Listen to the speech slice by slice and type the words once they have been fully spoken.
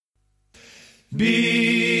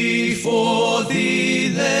Before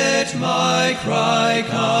thee let my cry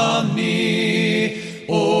come near,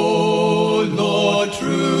 O Lord,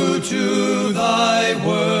 true to thy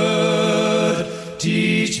word,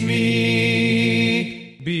 teach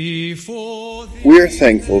me. We are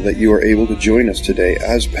thankful that you are able to join us today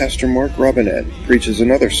as Pastor Mark Robinette preaches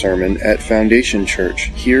another sermon at Foundation Church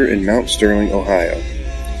here in Mount Sterling, Ohio.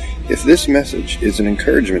 If this message is an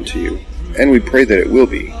encouragement to you, and we pray that it will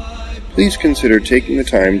be, please consider taking the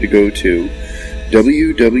time to go to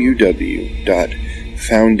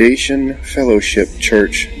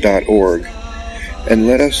www.foundationfellowshipchurch.org and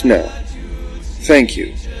let us know. Thank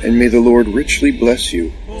you, and may the Lord richly bless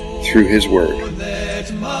you through His Word.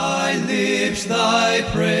 Let my lips thy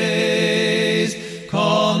praise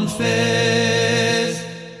confess.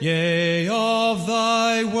 Yea, of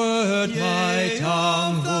thy word my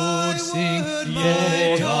tongue would sing.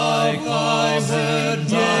 Yea, of thy word,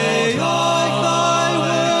 yea, of thy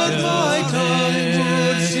word my tongue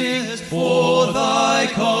would sing. For thy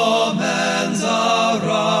commands are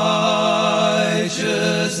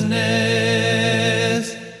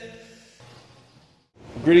righteousness.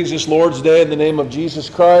 Greetings this Lord's Day in the name of Jesus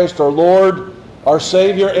Christ, our Lord, our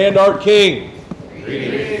Savior, and our King.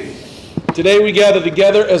 Greetings. Today we gather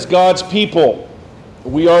together as God's people.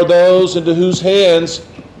 We are those into whose hands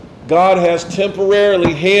God has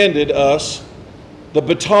temporarily handed us the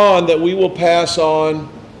baton that we will pass on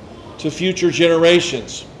to future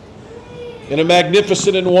generations. In a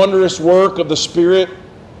magnificent and wondrous work of the Spirit,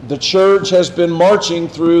 the church has been marching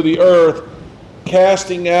through the earth,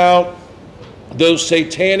 casting out those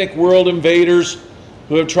satanic world invaders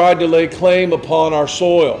who have tried to lay claim upon our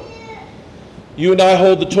soil. You and I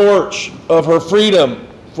hold the torch of her freedom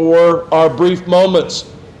for our brief moments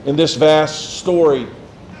in this vast story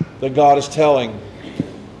that God is telling.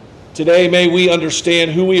 Today, may we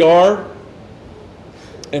understand who we are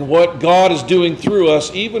and what God is doing through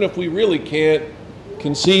us, even if we really can't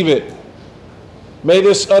conceive it. May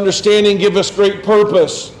this understanding give us great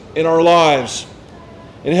purpose in our lives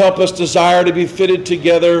and help us desire to be fitted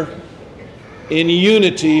together in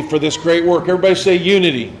unity for this great work. Everybody say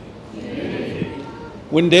unity. Unity.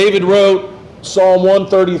 When David wrote Psalm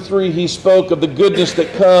 133, he spoke of the goodness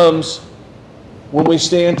that comes when we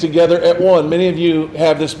stand together at one. Many of you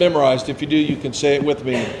have this memorized. If you do, you can say it with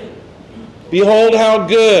me. Behold how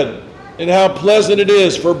good and how pleasant it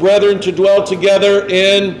is for brethren to dwell together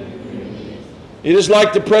in. It is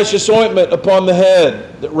like the precious ointment upon the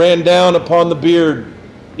head that ran down upon the beard,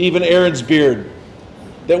 even Aaron's beard,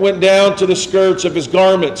 that went down to the skirts of his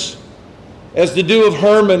garments, as the dew of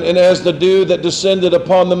Hermon and as the dew that descended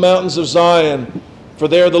upon the mountains of Zion. For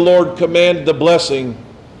there the Lord commanded the blessing,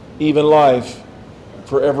 even life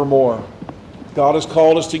forevermore. God has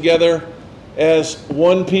called us together as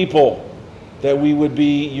one people, that we would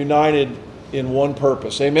be united in one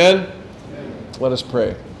purpose. Amen? Let us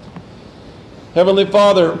pray. Heavenly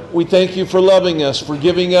Father, we thank you for loving us, for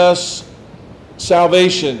giving us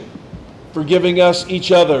salvation, for giving us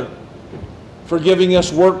each other, for giving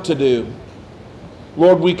us work to do.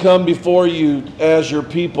 Lord, we come before you as your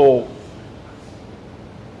people,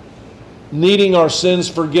 needing our sins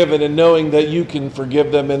forgiven and knowing that you can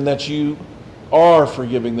forgive them and that you are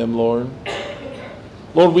forgiving them, Lord.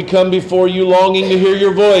 Lord, we come before you longing to hear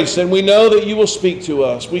your voice, and we know that you will speak to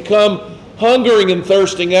us. We come hungering and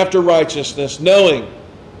thirsting after righteousness, knowing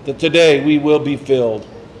that today we will be filled.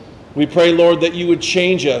 We pray, Lord, that you would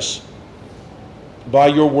change us by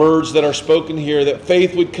your words that are spoken here, that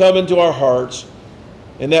faith would come into our hearts,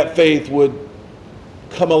 and that faith would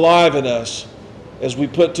come alive in us as we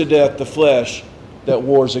put to death the flesh that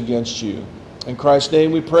wars against you. In Christ's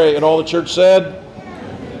name we pray. And all the church said,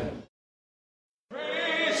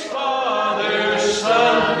 Praise Father,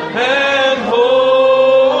 Son, and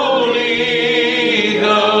Holy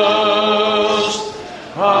Ghost.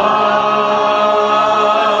 Amen.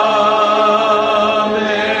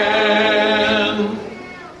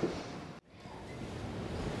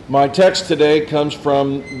 my text today comes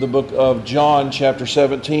from the book of John, chapter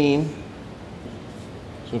 17.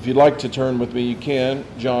 So if you'd like to turn with me, you can.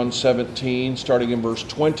 John 17, starting in verse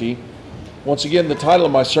 20. Once again, the title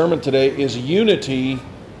of my sermon today is Unity,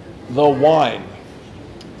 the Wine.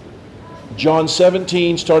 John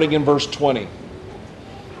 17, starting in verse 20.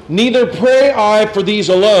 Neither pray I for these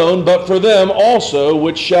alone, but for them also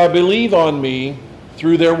which shall believe on me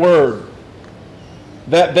through their word,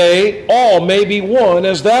 that they all may be one,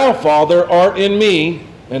 as thou, Father, art in me,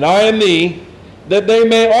 and I in thee, that they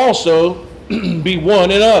may also be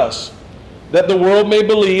one in us, that the world may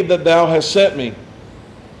believe that thou hast sent me.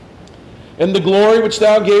 And the glory which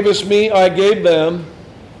thou gavest me I gave them,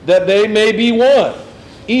 that they may be one,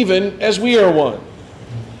 even as we are one.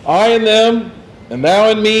 I in them, and thou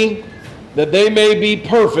in me, that they may be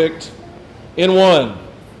perfect in one,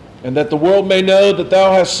 and that the world may know that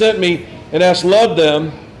thou hast sent me, and hast loved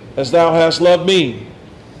them as thou hast loved me.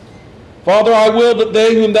 Father, I will that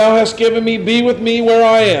they whom thou hast given me be with me where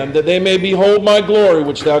I am, that they may behold my glory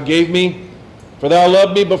which thou gave me, for thou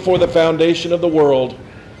loved me before the foundation of the world.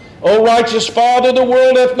 O righteous Father, the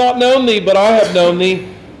world hath not known thee, but I have known thee,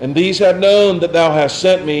 and these have known that thou hast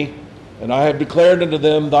sent me, and I have declared unto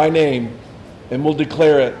them thy name, and will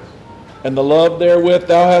declare it. And the love therewith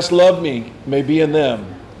thou hast loved me may be in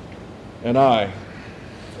them, and I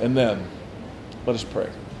in them. Let us pray.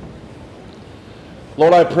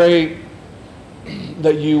 Lord, I pray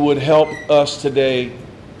that you would help us today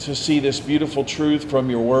to see this beautiful truth from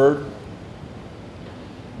your word,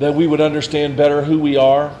 that we would understand better who we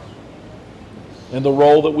are and the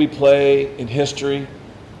role that we play in history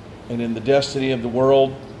and in the destiny of the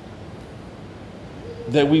world,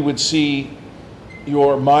 that we would see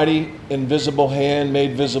your mighty invisible hand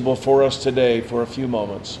made visible for us today for a few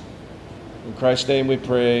moments. In Christ's name we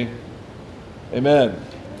pray. Amen.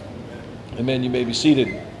 Amen. You may be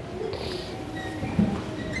seated.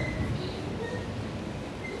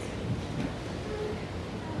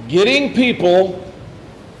 Getting people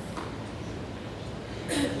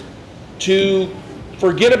to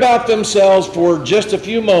forget about themselves for just a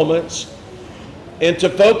few moments and to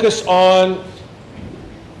focus on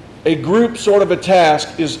a group sort of a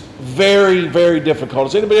task is very, very difficult.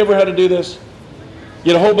 Has anybody ever had to do this?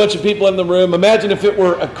 Get a whole bunch of people in the room. Imagine if it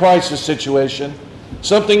were a crisis situation.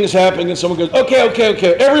 Something is happening and someone goes, okay,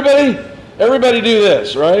 everybody do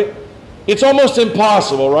this, right? It's almost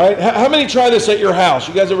impossible, right? How many try this at your house?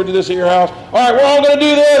 You guys ever do this at your house? All right, we're all going to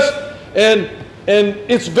do this. And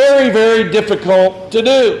it's very, very difficult to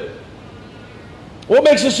do. What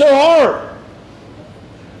makes it so hard?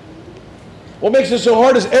 What makes it so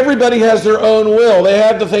hard is everybody has their own will. They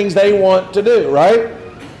have the things they want to do, right?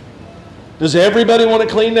 Does everybody want to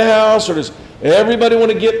clean the house, or does everybody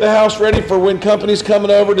want to get the house ready for when company's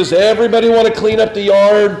coming over? Does everybody want to clean up the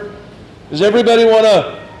yard? Does everybody want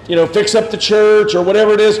to, fix up the church or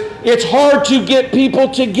whatever it is? It's hard to get people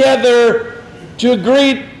together to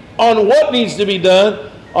agree on what needs to be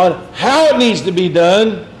done, on how it needs to be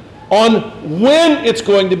done, on when it's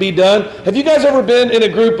going to be done. Have you guys ever been in a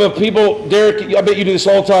group of people, Derek, I bet you do this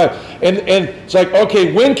all the time, and it's like,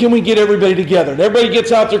 okay, when can we get everybody together? And everybody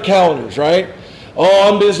gets out their calendars, right?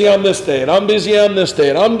 Oh, I'm busy on this day, and I'm busy on this day,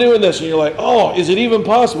 and I'm doing this, and you're like, oh, is it even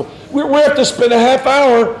possible? We have to spend a half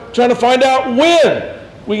hour trying to find out when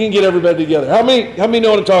we can get everybody together. How many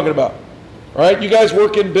know what I'm talking about? All right, you guys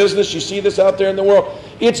work in business, you see this out there in the world.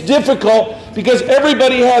 It's difficult because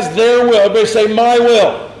everybody has their will. Everybody say, my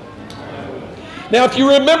will. Now, if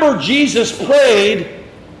you remember, Jesus prayed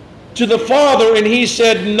to the Father and he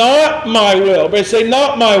said, not my will. Everybody say,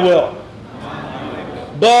 not my will.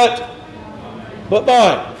 But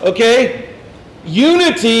mine. Okay?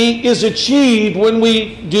 Unity is achieved when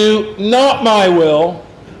we do not my will,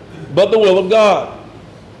 but the will of God.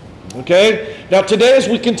 Okay? Now today, as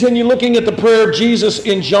we continue looking at the prayer of Jesus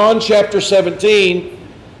in John chapter 17,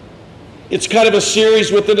 it's kind of a series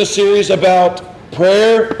within a series about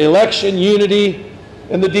prayer, election, unity,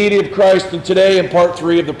 and the deity of Christ. And today, in part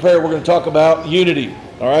 3 of the prayer, we're going to talk about unity.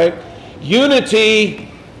 All right? Unity,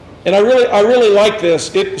 and I really like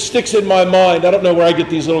this. It sticks in my mind. I don't know where I get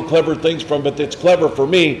these little clever things from, but it's clever for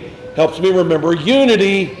me. Helps me remember.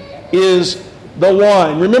 Unity is the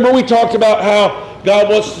wine. Remember we talked about how God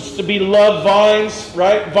wants us to be love vines,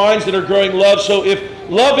 right? Vines that are growing love. So if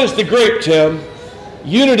love is the grape, Tim,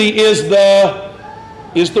 unity is the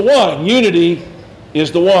wine. Unity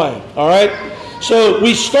is the wine, all right? So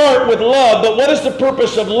we start with love, but what is the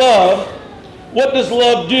purpose of love? What does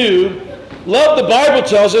love do? Love, the Bible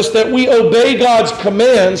tells us that we obey God's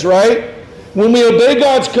commands, right? When we obey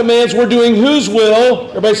God's commands, we're doing whose will?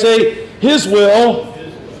 Everybody say, his will,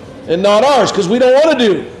 and not ours, because we don't want to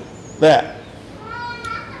do that.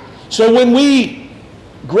 So when we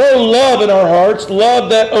grow love in our hearts, love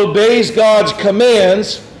that obeys God's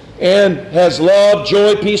commands and has love,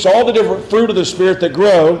 joy, peace, all the different fruit of the Spirit that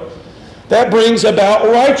grow, that brings about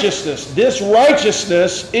righteousness. This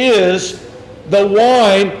righteousness is the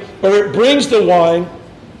wine, or it brings the wine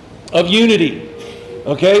of unity.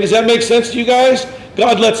 Okay, does that make sense to you guys?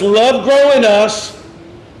 God lets love grow in us,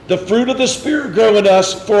 the fruit of the Spirit grow in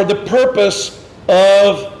us for the purpose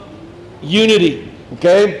of unity.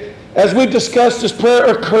 Okay? As we've discussed, this prayer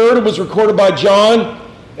occurred and was recorded by John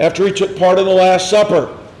after he took part in the Last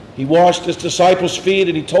Supper. He washed his disciples' feet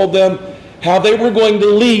and he told them how they were going to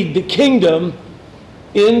lead the kingdom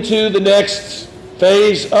into the next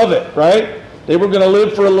phase of it, right? They were going to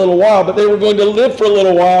live for a little while, but they were going to live for a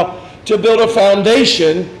little while to build a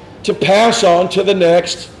foundation to pass on to the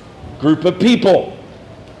next group of people.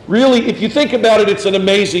 Really, if you think about it, it's an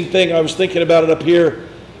amazing thing. I was thinking about it up here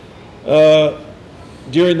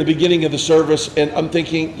during the beginning of the service, and I'm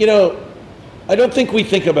thinking, I don't think we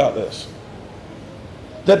think about this.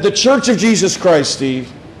 That the Church of Jesus Christ,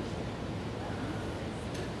 Steve,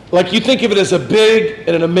 like you think of it as a big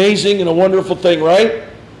and an amazing and a wonderful thing, right?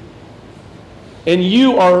 And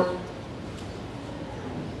you're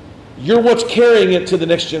what's carrying it to the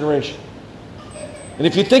next generation. And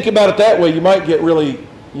if you think about it that way, you might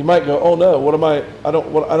go, oh no, I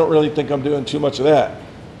don't really think I'm doing too much of that.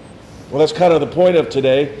 Well, that's kind of the point of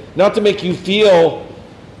today. Not to make you feel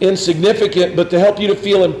insignificant, but to help you to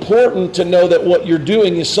feel important, to know that what you're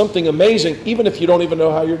doing is something amazing, even if you don't even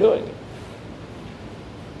know how you're doing it.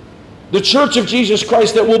 The Church of Jesus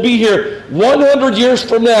Christ that will be here 100 years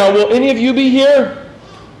from now, will any of you be here?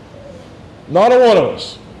 Not a one of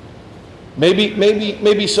us.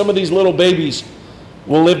 Maybe some of these little babies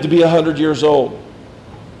will live to be 100 years old.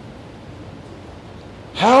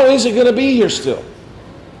 How is it going to be here still?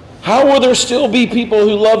 How will there still be people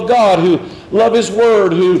who love God, who love His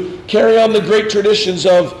Word, who carry on the great traditions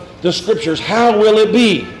of the Scriptures? How will it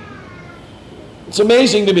be? It's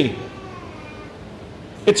amazing to me.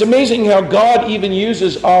 It's amazing how God even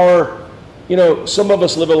uses our, some of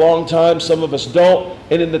us live a long time, some of us don't,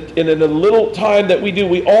 and in the little time that we do,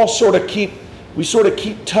 we all sort of keep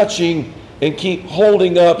touching and keep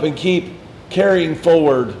holding up and keep carrying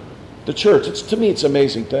forward the church. To me, it's an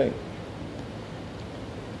amazing thing.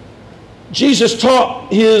 Jesus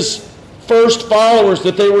taught His first followers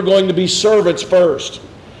that they were going to be servants first,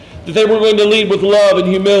 that they were going to lead with love and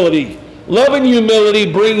humility. Love and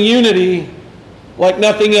humility bring unity like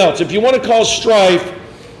nothing else. If you want to cause strife,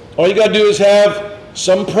 all you got to do is have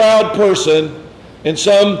some proud person and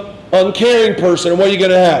some uncaring person, and what are you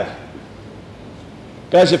going to have?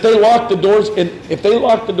 Guys, if they locked the doors and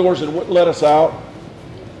wouldn't let us out,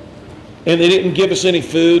 and they didn't give us any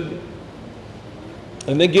food,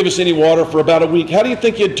 and they give us any water for about a week, how do you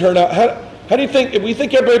think it'd turn out? How do you think, if we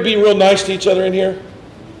think everybody be real nice to each other in here?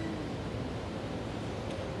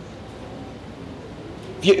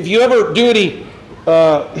 If you ever do any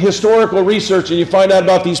historical research and you find out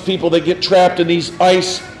about these people that get trapped in these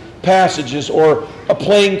ice passages, or a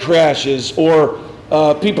plane crashes, or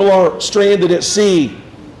people are stranded at sea,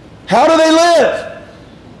 how do they live?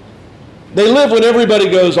 They live when everybody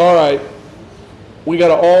goes, all right, we got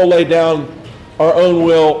to all lay down our own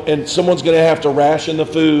will, and someone's going to have to ration the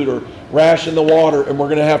food or ration the water, and we're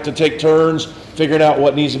going to have to take turns figuring out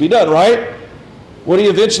what needs to be done, right? What do you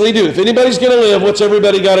eventually do? If anybody's going to live, what's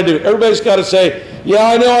everybody got to do? Everybody's got to say, yeah,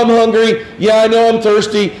 I know I'm hungry. Yeah, I know I'm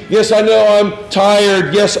thirsty. Yes, I know I'm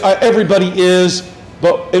tired. Yes, everybody is.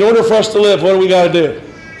 But in order for us to live, what do we got to do?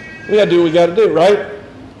 We got to do what we got to do, right?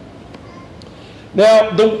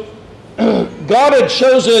 Now, God had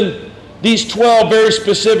chosen these 12 very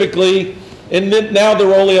specifically, and then now there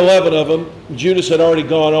are only 11 of them. Judas had already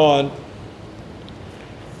gone on.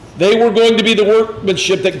 They were going to be the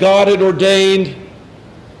workmanship that God had ordained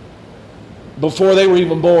before they were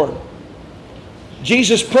even born.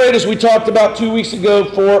 Jesus prayed, as we talked about 2 weeks ago,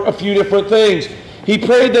 for a few different things. He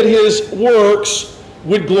prayed that His works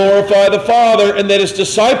would glorify the Father, and that His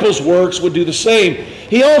disciples' works would do the same.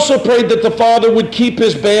 He also prayed that the Father would keep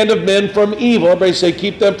His band of men from evil. Everybody say,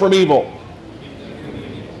 keep them from evil.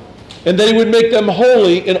 And that He would make them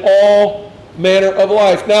holy in all manner of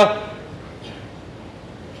life. Now,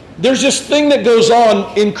 there's this thing that goes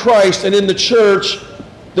on in Christ and in the church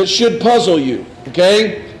that should puzzle you,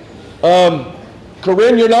 okay?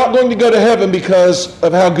 Corinne, you're not going to go to heaven because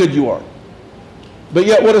of how good you are. But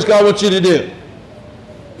yet, what does God want you to do?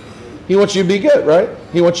 He wants you to be good, right?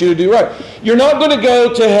 He wants you to do right. You're not going to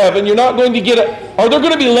go to heaven. You're not going to get Are there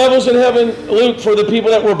going to be levels in heaven, Luke, for the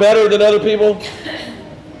people that were better than other people?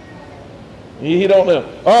 You don't know.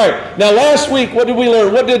 All right. Now, last week, what did we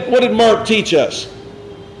learn? What did Mark teach us?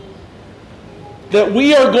 That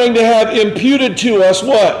we are going to have imputed to us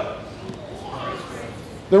what?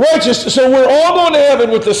 The righteousness. So we're all going to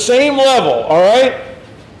heaven with the same level, all right?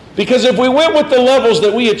 Because if we went with the levels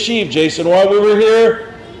that we achieved, Jason, while we were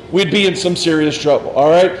here, we'd be in some serious trouble, all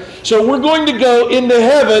right? So we're going to go into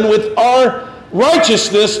heaven with our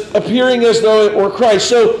righteousness appearing as though it were Christ.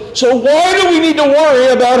 So why do we need to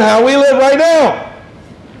worry about how we live right now?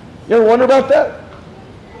 You ever wonder about that?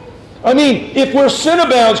 I mean, if where sin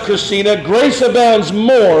abounds, Christina, grace abounds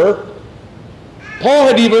more. Paul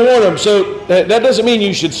had even warned them, so that doesn't mean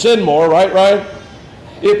you should sin more, right, Ryan?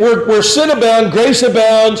 Where sin abounds, grace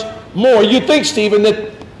abounds more. You'd think, Stephen,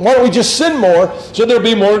 that why don't we just sin more so there'll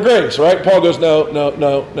be more grace, right? Paul goes,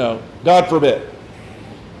 no. God forbid.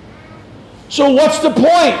 So what's the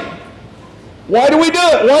point? Why do we do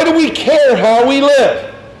it? Why do we care how we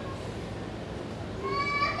live?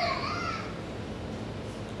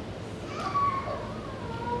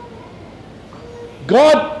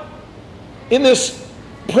 God, in this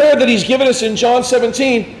prayer that he's given us in John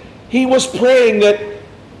 17, he was praying that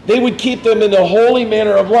they would keep them in the holy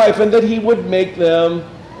manner of life and that he would make them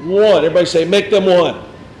one. Everybody say, make them one.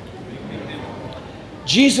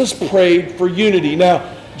 Jesus prayed for unity.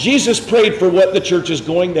 Now, Jesus prayed for what the church is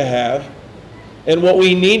going to have and what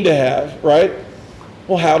we need to have, right?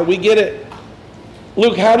 Well, how do we get it?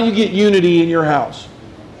 Luke, how do you get unity in your house?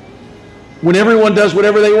 When everyone does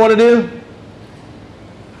whatever they want to do?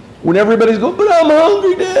 When everybody's going, but I'm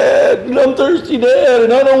hungry, Dad, and I'm thirsty, Dad,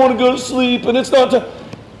 and I don't want to go to sleep, and it's not time.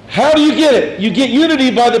 How do you get it? You get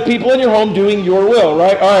unity by the people in your home doing your will,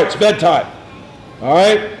 right? All right, it's bedtime. All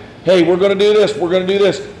right? Hey, we're going to do this. We're going to do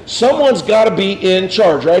this. Someone's got to be in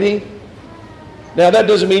charge, right? Now, that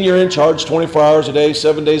doesn't mean you're in charge 24 hours a day,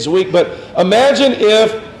 7 days a week, but imagine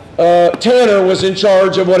if Tanner was in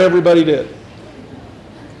charge of what everybody did.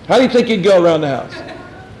 How do you think he'd go around the house?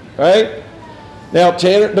 Right? Now,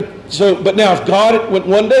 Tanner, but now if God,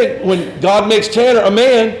 one day, when God makes Tanner a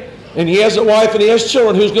man, and he has a wife and he has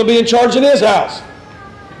children, who's going to be in charge in his house?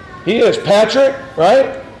 He is. Patrick,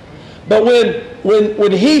 right? But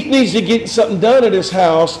when he needs to get something done at his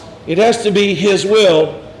house, it has to be his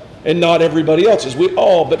will and not everybody else's.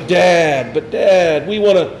 But Dad, we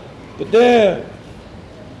want to, but Dad.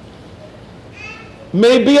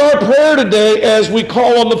 May be our prayer today as we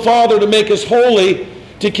call on the Father to make us holy,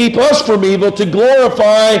 to keep us from evil, to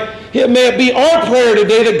glorify Him. May it be our prayer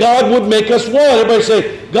today that God would make us one. Everybody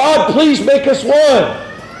say, God, please make us one.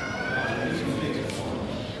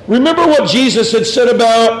 Remember what Jesus had said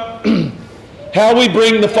about how we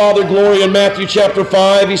bring the Father glory in Matthew chapter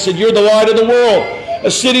 5. He said, you're the light of the world.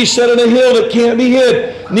 A city set on a hill that can't be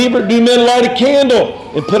hid. Neither do men light a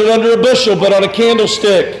candle and put it under a bushel, but on a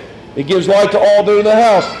candlestick. It gives light to all that are in the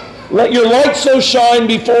house. Let your light so shine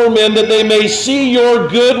before men that they may see your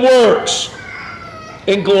good works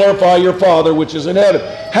and glorify your Father which is in heaven.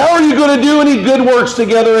 How are you going to do any good works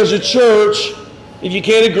together as a church if you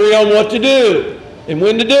can't agree on what to do and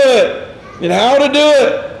when to do it and how to do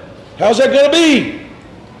it? How's that going to be?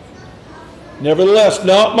 Nevertheless,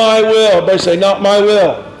 not my will. Everybody say, not my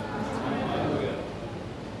will.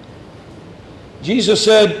 Jesus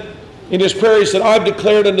said in his prayer, he said, I've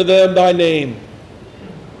declared unto them thy name.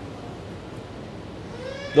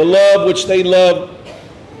 The love which they love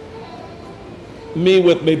me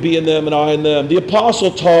with may be in them and I in them. The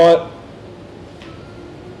apostle taught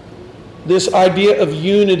this idea of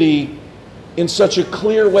unity in such a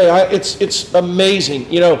clear way. It's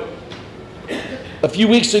amazing. You know, a few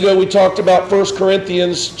weeks ago we talked about 1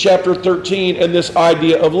 Corinthians chapter 13 and this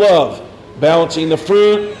idea of love, balancing the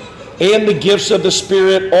fruit and the gifts of the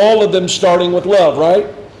Spirit, all of them starting with love, right?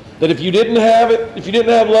 That if you didn't have it, if you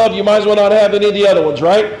didn't have love, you might as well not have any of the other ones,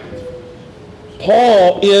 right?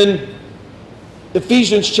 Paul in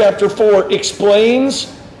Ephesians chapter 4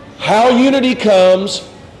 explains how unity comes,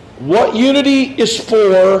 what unity is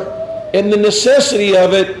for, and the necessity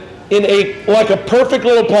of it in like a perfect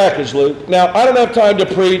little package, Luke. Now, I don't have time to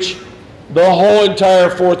preach the whole entire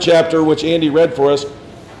 4th chapter, which Andy read for us,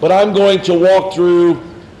 but I'm going to walk through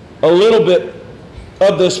a little bit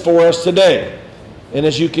of this for us today. And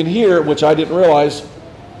as you can hear, which I didn't realize,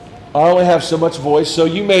 I only have so much voice, so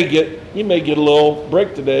you may get a little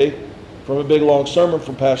break today from a big long sermon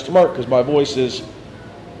from Pastor Mark, because my voice is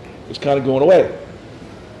kind of going away.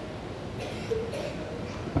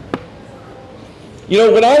 You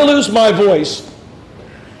know, when I lose my voice,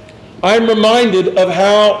 I'm reminded of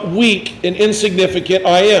how weak and insignificant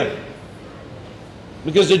I am.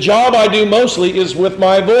 Because the job I do mostly is with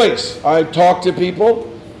my voice. I talk to people.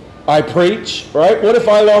 I preach, right? What if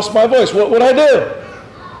I lost my voice? What would I do?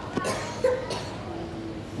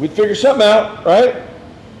 We'd figure something out, right?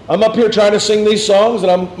 I'm up here trying to sing these songs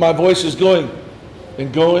and my voice is going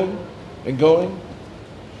and going and going.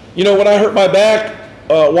 You know, when I hurt my back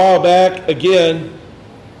a while back, again,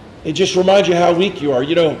 it just reminds you how weak you are.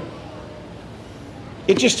 You know,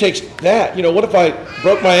 it just takes that. You know, what if I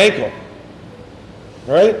broke my ankle?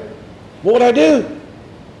 Right? What would I do?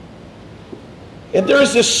 And there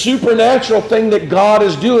is this supernatural thing that God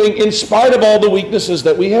is doing in spite of all the weaknesses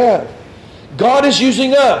that we have. God is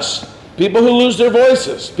using us, people who lose their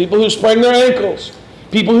voices, people who sprain their ankles,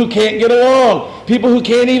 people who can't get along, people who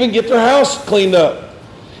can't even get their house cleaned up.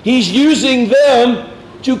 He's using them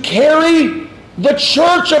to carry the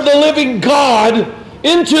church of the living God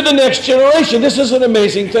into the next generation. This is an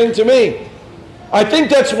amazing thing to me. I think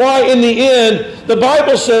that's why in the end, the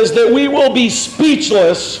Bible says that we will be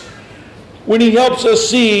speechless when he helps us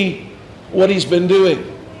see what he's been doing.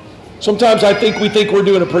 Sometimes I think we think we're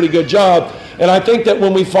doing a pretty good job, and I think that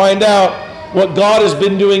when we find out what God has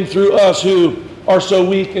been doing through us who are so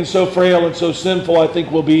weak and so frail and so sinful, I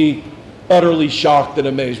think we'll be utterly shocked and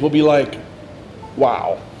amazed. We'll be like,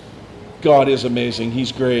 wow, God is amazing.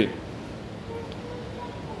 He's great.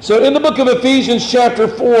 So in the book of Ephesians chapter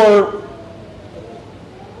 4,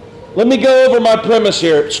 let me go over my premise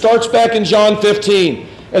here. It starts back in John 15.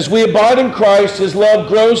 As we abide in Christ, his love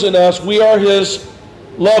grows in us. We are his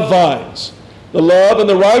love vines. The love and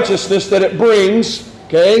the righteousness that it brings,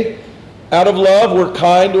 okay? Out of love, we're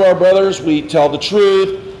kind to our brothers. We tell the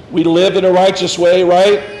truth. We live in a righteous way,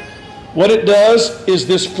 right? What it does is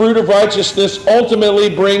this fruit of righteousness ultimately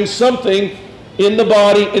brings something in the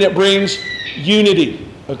body, and it brings unity,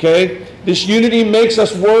 okay? This unity makes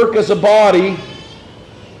us work as a body.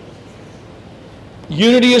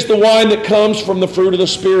 Unity is the wine that comes from the fruit of the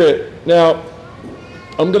Spirit. Now,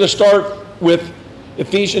 I'm going to start with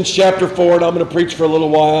Ephesians chapter 4, and I'm going to preach for a little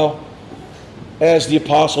while as the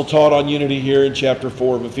apostle taught on unity here in chapter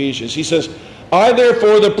 4 of Ephesians. He says, I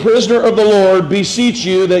therefore, the prisoner of the Lord, beseech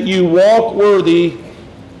you that you walk worthy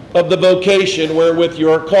of the vocation wherewith you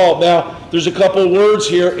are called. Now, there's a couple words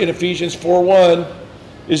here in Ephesians 4:1,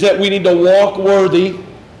 is that we need to walk worthy.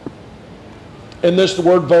 And this the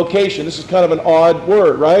word vocation. This is kind of an odd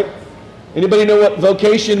word, right? Anybody know what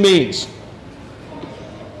vocation means?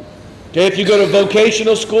 Okay, if you go to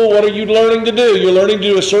vocational school, what are you learning to do? You're learning to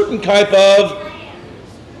do a certain type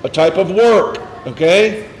of work,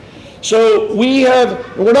 okay? So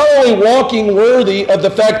we're not only walking worthy of the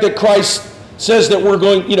fact that Christ says that we're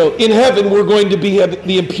going, in heaven we're going to be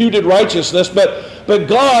the imputed righteousness, but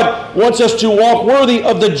God wants us to walk worthy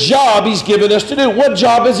of the job he's given us to do. What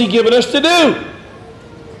job has he given us to do?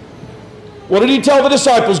 What did he tell the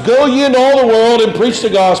disciples? Go ye into all the world and preach the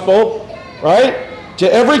gospel, right?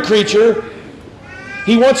 To every creature.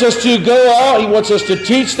 He wants us to go out. He wants us to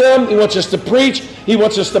teach them. He wants us to preach. He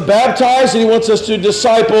wants us to baptize. And he wants us to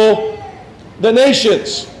disciple the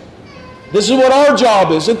nations. This is what our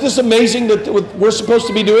job is. Isn't this amazing that we're supposed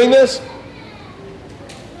to be doing this?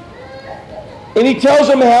 And he tells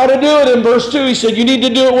them how to do it in verse 2. He said, you need to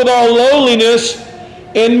do it with all lowliness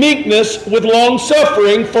and meekness, with long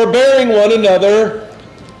suffering, forbearing one another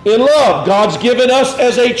in love. God's given us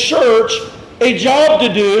as a church a job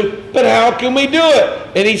to do, but how can we do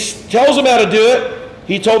it? And he tells them how to do it.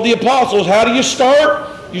 He told the apostles, how do you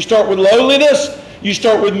start? You start with lowliness. You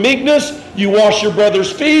start with meekness. You wash your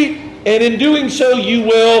brother's feet. And in doing so, you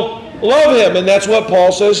will love him. And that's what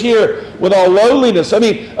Paul says here, with all lowliness. I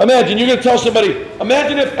mean, imagine, you're going to tell somebody,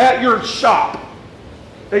 imagine if at your shop,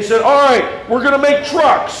 they said, all right, we're going to make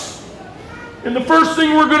trucks. And the first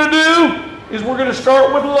thing we're going to do is we're going to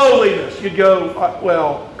start with lowliness. You'd go,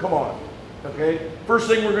 well, come on. Okay? First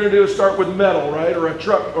thing we're going to do is start with metal, right? Or a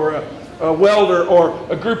truck, or a welder, or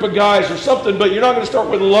a group of guys, or something. But you're not going to start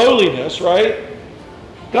with lowliness, right?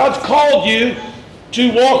 God's called you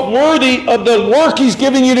to walk worthy of the work he's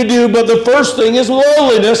giving you to do, but the first thing is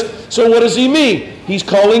lowliness. So what does he mean? He's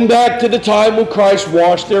calling back to the time when Christ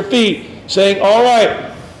washed their feet, saying, all right,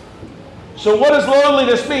 so what does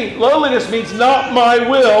lowliness mean? Lowliness means not my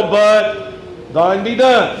will, but thine be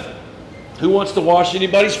done. Who wants to wash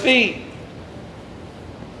anybody's feet?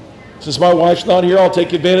 Since my wife's not here, I'll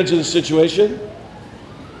take advantage of the situation.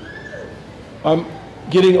 I'm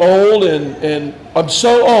getting old, and I'm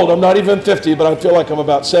so old. I'm not even 50, but I feel like I'm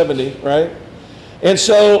about 70, right? And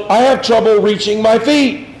so I have trouble reaching my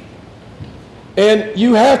feet. And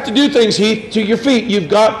you have to do things, Heath, to your feet. You've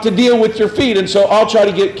got to deal with your feet. And so I'll try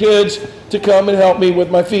to get kids to come and help me with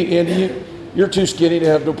my feet. Andy, you're too skinny to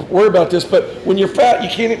have to worry about this. But when you're fat, you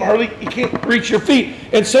can't reach your feet.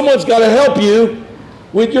 And someone's got to help you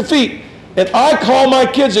with your feet. And I call my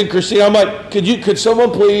kids in, Christine. I'm like, could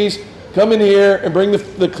someone please come in here and bring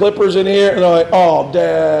the clippers in here? And they're like, oh,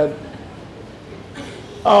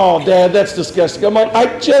 Dad, that's disgusting. I'm like,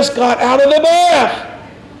 I just got out of the bath.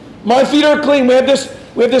 My feet are clean. We have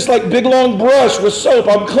this like big long brush with soap.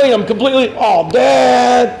 I'm clean. I'm completely,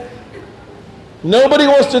 Dad. Nobody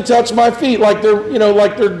wants to touch my feet like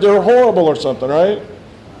they're horrible or something, right?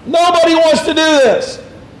 Nobody wants to do this.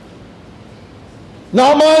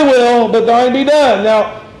 Not my will, but thine be done.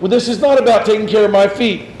 Now, this is not about taking care of my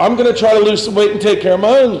feet. I'm going to try to lose some weight and take care of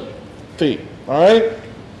my own feet, all right?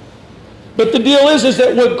 But the deal is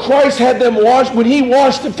that when Christ had them washed, when he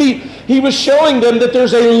washed the feet, He was showing them that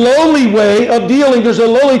there's a lowly way of dealing. There's a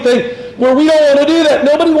lowly thing where we don't want to do that.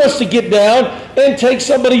 Nobody wants to get down and take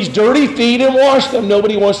somebody's dirty feet and wash them.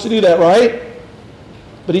 Nobody wants to do that, right?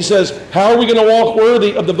 But he says, how are we going to walk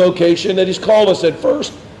worthy of the vocation that he's called us at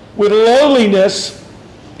first? With lowliness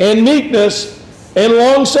and meekness and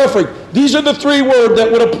long-suffering. These are the three words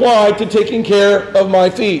that would apply to taking care of my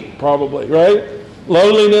feet, probably, right?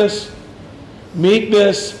 Lowliness,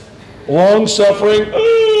 meekness, long-suffering.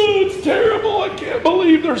 Oh, it's terrible. I can't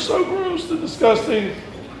believe they're so gross and disgusting.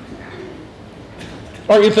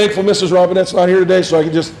 Aren't you thankful Mrs. Robinette's not here today so I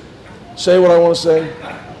can just say what I want to say?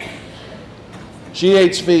 She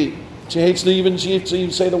hates feet. She hates to even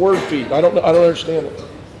say the word feet. I don't understand it.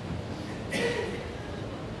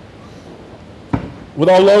 With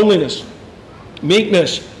all lowliness,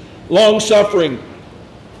 meekness, long-suffering,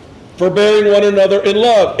 forbearing one another in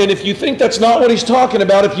love. And if you think that's not what he's talking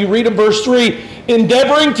about, if you read in verse 3,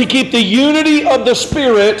 endeavoring to keep the unity of the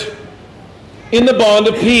Spirit in the bond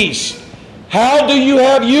of peace. How do you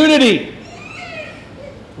have unity?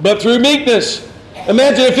 But through meekness.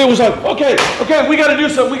 Imagine if it was like, okay, we got to do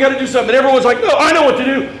something. And everyone's like, no, I know what to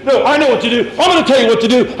do. No, I know what to do. I'm going to tell you what to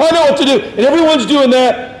do. I know what to do. And everyone's doing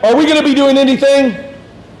that. Are we going to be doing anything?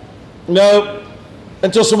 No.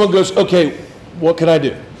 Until someone goes, okay, what can I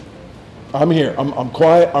do? I'm here. I'm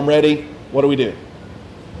quiet. I'm ready. What do we do?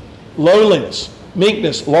 Lowliness,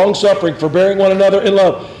 meekness, long-suffering, forbearing one another in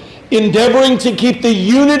love. Endeavoring to keep the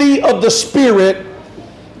unity of the Spirit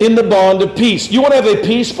in the bond of peace. You want to have a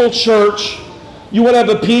peaceful church. You want to have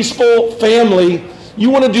a peaceful family. You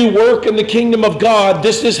want to do work in the kingdom of God.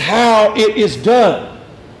 This is how it is done.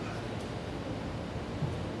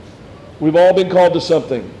 We've all been called to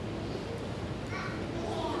something.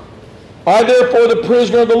 I, therefore, the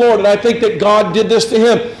prisoner of the Lord, and I think that God did this to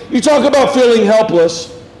him. You talk about feeling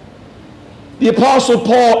helpless. The Apostle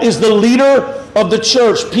Paul is the leader of the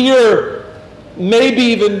church. Peter may be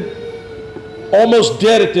even almost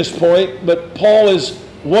dead at this point, but Paul is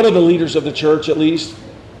one of the leaders of the church, at least.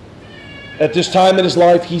 At this time in his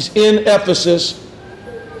life, he's in Ephesus,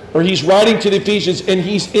 or he's writing to the Ephesians, and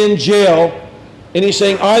he's in jail. And he's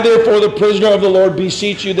saying, I, therefore, the prisoner of the Lord,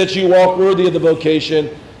 beseech you that you walk worthy of the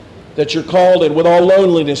vocation that you're called in, with all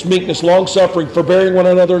lowliness, meekness, long-suffering, forbearing one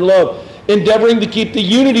another in love, endeavoring to keep the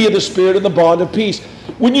unity of the Spirit in the bond of peace.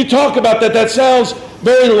 When you talk about that, that sounds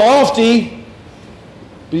very lofty,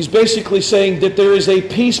 but he's basically saying that there is a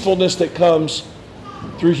peacefulness that comes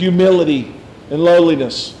through humility and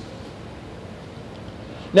lowliness.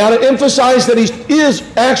 Now, to emphasize that he is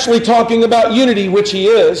actually talking about unity, which he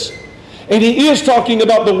is, and he is talking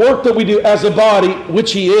about the work that we do as a body,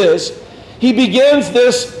 which he is, he begins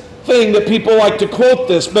this thing that people like to quote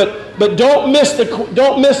this, but don't miss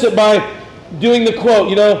it by doing the quote.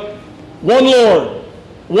 You know, one Lord,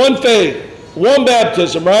 one faith, one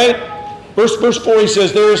baptism, right? Verse 4, he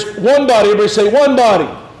says, there is one body. Everybody say, one body.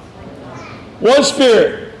 One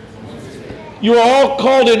Spirit. You are all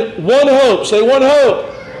called in one hope. Say, one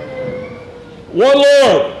hope. One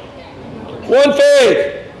Lord. One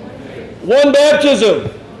faith. One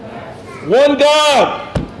baptism. One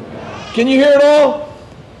God. Can you hear it all?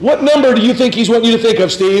 What number do you think he's wanting you to think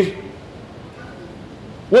of, Steve?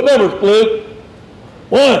 What number, Luke?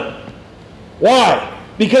 1. Why?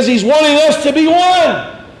 Because he's wanting us to be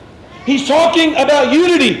one. He's talking about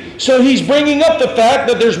unity. So he's bringing up the fact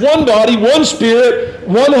that there's one body, one Spirit,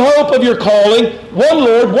 one hope of your calling, one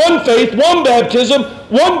Lord, one faith, one baptism,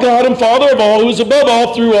 one God and Father of all, who is above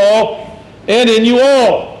all, through all, and in you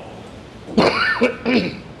all.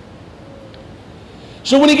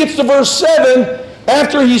 So when he gets to verse 7,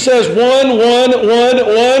 after he says one, over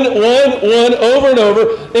and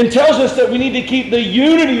over, and tells us that we need to keep the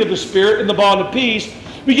unity of the Spirit in the bond of peace,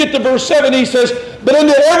 we get to verse 7, he says, but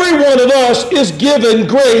unto every one of us is given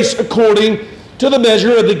grace according to the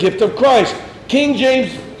measure of the gift of Christ. King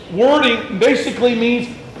James wording basically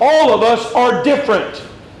means all of us are different.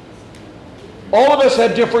 All of us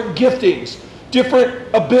have different giftings, different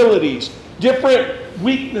abilities, different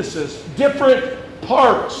weaknesses, different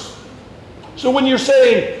parts. So when you're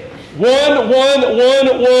saying one,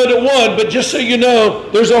 but just so you know,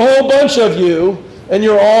 there's a whole bunch of you, and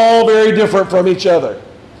you're all very different from each other.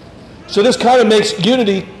 So this kind of makes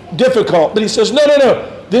unity difficult. But he says,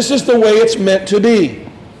 no. This is the way it's meant to be.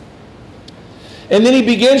 And then he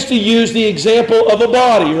begins to use the example of a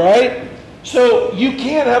body, right? So you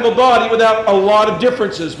can't have a body without a lot of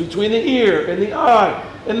differences between the ear and the eye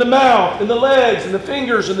and the mouth and the legs and the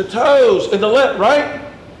fingers and the toes and the leg, right?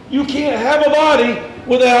 You can't have a body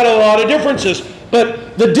without a lot of differences.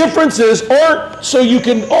 But the differences aren't so you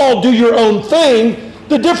can all do your own thing.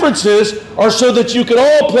 The differences are so that you can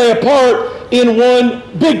all play a part in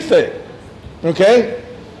one big thing. Okay?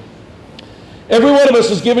 Every one of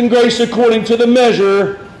us is given grace according to the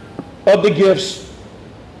measure of the gifts,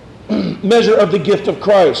 measure of the gift of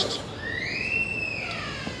Christ.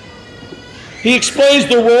 He explains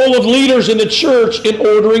the role of leaders in the church in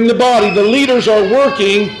ordering the body. The leaders are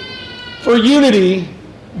working for unity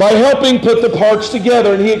by helping put the parts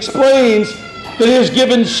together. And he explains that he has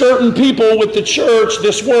given certain people with the church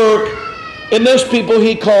this work, and those people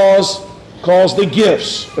he calls the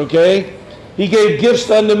gifts. Okay? He gave gifts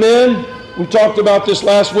unto men. We talked about this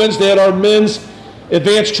last Wednesday at our men's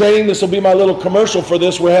advanced training. This will be my little commercial for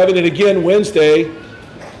this. We're having it again Wednesday.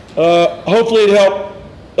 Hopefully it helped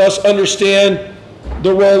us understand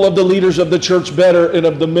the role of the leaders of the church better and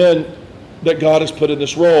of the men that God has put in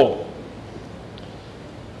this role.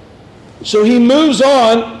 So he moves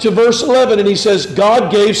on to verse 11 and he says,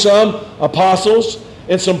 God gave some apostles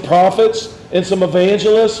and some prophets and some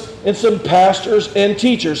evangelists and some pastors and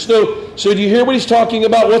teachers. So do you hear what he's talking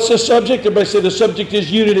about? What's the subject? Everybody say the subject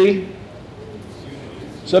is unity.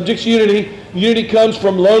 Subject's unity. Unity comes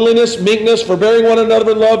from lowliness, meekness, forbearing one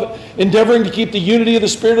another in love, endeavoring to keep the unity of the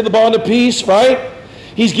Spirit of the bond of peace, right?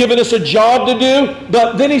 He's given us a job to do,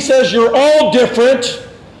 but then he says, you're all different,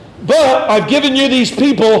 but I've given you these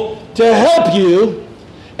people to help you,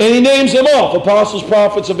 and he names them off: apostles,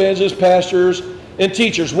 prophets, evangelists, pastors, and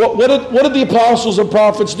teachers. What did the apostles and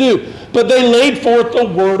prophets do? But they laid forth the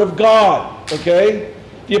Word of God, okay?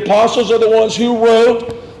 The apostles are the ones who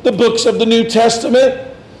wrote the books of the New Testament.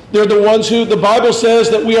 They're the ones who, the Bible says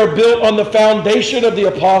that we are built on the foundation of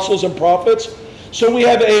the apostles and prophets. So we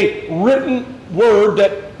have a written word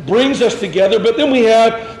that brings us together, but then we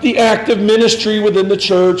have the active ministry within the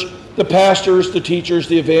church, the pastors, the teachers,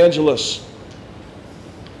 the evangelists.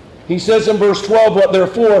 He says in verse 12, what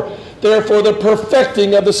therefore? Therefore the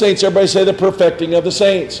perfecting of the saints. Everybody say the perfecting of the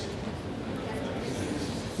saints.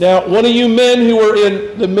 Now, one of you men who are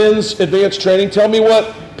in the men's advanced training, tell me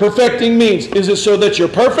what perfecting means. Is it so that you're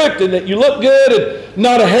perfect and that you look good and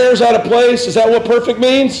not a hair's out of place? Is that what perfect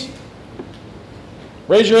means?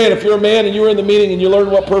 Raise your hand if you're a man and you were in the meeting and you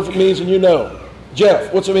learned what perfect means and you know.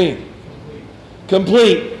 Jeff, what's it mean?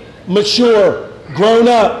 Complete, mature, grown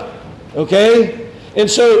up. Okay? And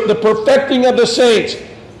so the perfecting of the saints.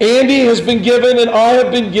 Andy has been given and I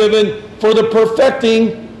have been given for the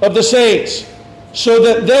perfecting of the saints, so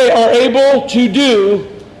that they are able to do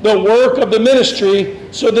the work of the ministry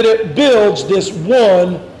so that it builds this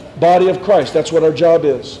one body of Christ. That's what our job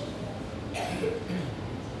is.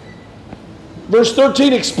 Verse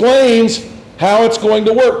 13 explains how it's going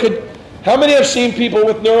to work. How many have seen people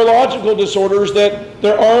with neurological disorders that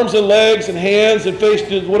their arms and legs and hands and face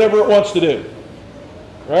do whatever it wants to do?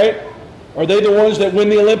 Right? Are they the ones that win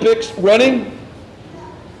the Olympics running?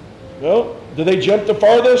 No. Do they jump the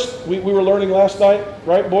farthest? We were learning last night,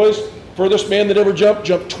 right, boys? Furthest man that ever jumped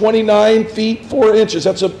 29 feet, 4 inches.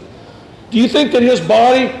 Do you think that his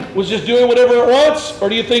body was just doing whatever it wants? Or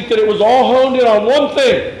do you think that it was all honed in on one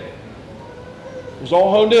thing? It was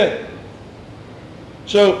all honed in.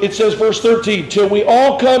 So it says, verse 13, till we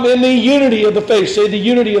all come in the unity of the faith. Say the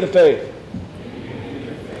unity of the faith.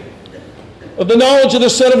 Of the knowledge of the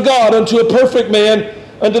Son of God, unto a perfect man,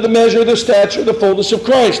 unto the measure of the stature, the fullness of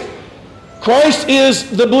Christ. Christ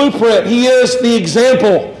is the blueprint. He is the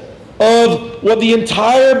example of what the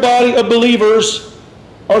entire body of believers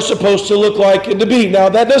are supposed to look like and to be. Now,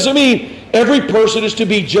 that doesn't mean every person is to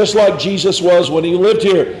be just like Jesus was when he lived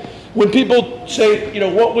here. When people say,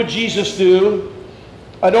 what would Jesus do?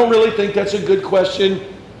 I don't really think that's a good question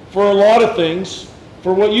for a lot of things,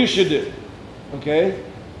 for what you should do. Okay?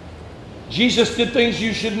 Jesus did things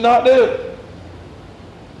you should not do.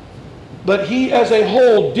 But he as a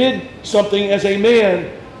whole did something as a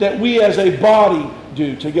man that we as a body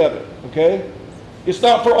do together. Okay? It's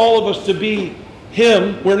not for all of us to be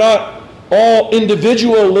him. We're not all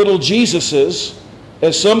individual little Jesuses,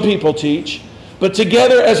 as some people teach. But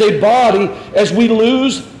together as a body, as we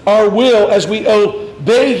lose our will, as we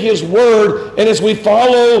obey his word, and as we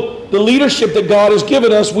follow the leadership that God has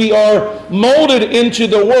given us, we are molded into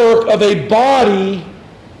the work of a body,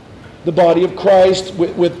 the body of Christ,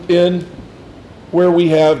 within where we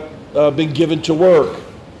have been given to work.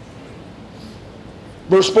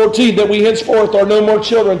 Verse 14, that we henceforth are no more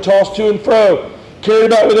children, tossed to and fro, carried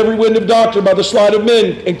about with every wind of doctrine by the sleight of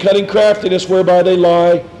men, and cunning craftiness whereby they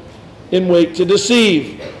lie in wait to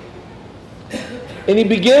deceive. And he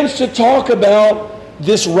begins to talk about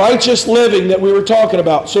this righteous living that we were talking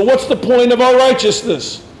about. So what's the point of our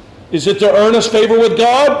righteousness? Is it to earn us favor with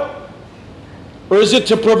God? Or is it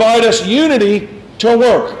to provide us unity to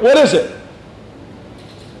work? What is it?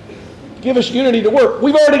 give us unity to work.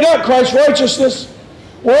 We've already got Christ's righteousness.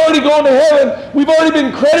 We're already going to heaven. We've already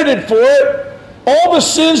been credited for it. All the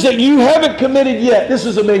sins that you haven't committed yet, this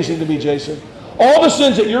is amazing to me, Jason. All the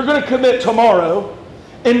sins that you're going to commit tomorrow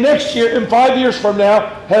and next year and 5 years from now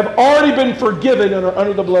have already been forgiven and are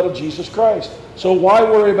under the blood of Jesus Christ. So why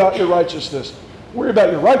worry about your righteousness? Worry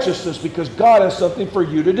about your righteousness because God has something for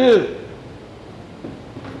you to do.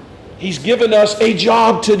 He's given us a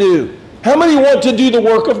job to do. How many want to do the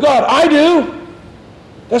work of God? I do.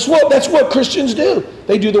 That's what Christians do.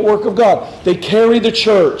 They do the work of God. They carry the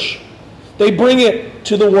church. They bring it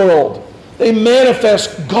to the world. They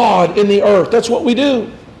manifest God in the earth. That's what we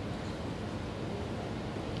do.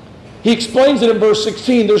 He explains it in verse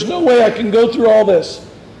 16. There's no way I can go through all this.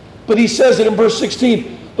 But he says it in verse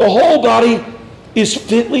 16. The whole body is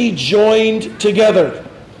fitly joined together.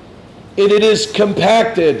 And it is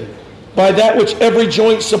compacted by that which every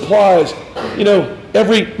joint supplies. You know,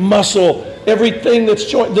 every muscle, everything that's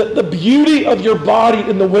joined. The beauty of your body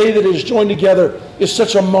and the way that it is joined together is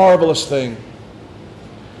such a marvelous thing.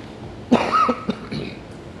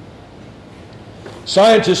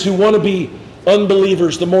 Scientists who want to be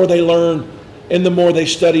unbelievers, the more they learn and the more they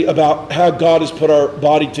study about how God has put our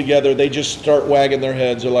body together, they just start wagging their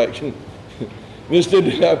heads. They're like, this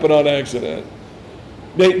didn't happen on accident.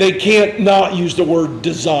 They can't not use the word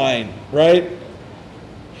design, right?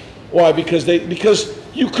 Why? Because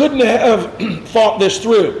you couldn't have thought this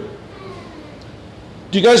through.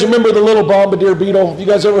 Do you guys remember the little bombardier beetle? Have you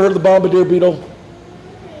guys ever heard of the bombardier beetle?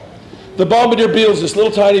 The bombardier beetle is this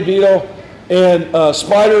little tiny beetle, and a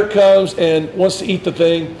spider comes and wants to eat the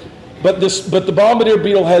thing. But the bombardier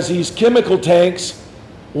beetle has these chemical tanks,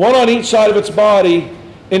 one on each side of its body,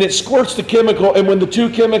 and it squirts the chemical, and when the two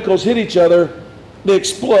chemicals hit each other, they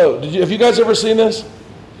explode. Have you guys ever seen this?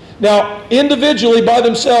 Now, individually, by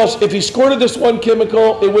themselves, if he squirted this one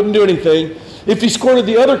chemical, it wouldn't do anything. If he squirted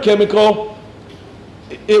the other chemical,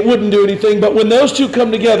 it wouldn't do anything. But when those two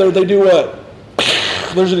come together, they do what?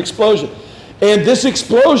 There's an explosion. And this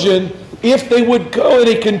explosion, if they would go in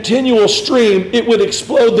a continual stream, it would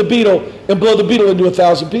explode the beetle and blow the beetle into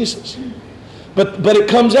 1,000 pieces. But it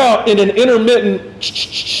comes out in an intermittent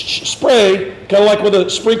spray, kind of like with the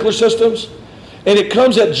sprinkler systems. And it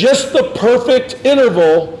comes at just the perfect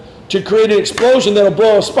interval to create an explosion that'll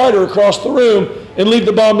blow a spider across the room and leave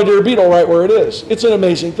the bombardier beetle right where it is. It's an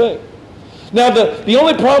amazing thing. Now, the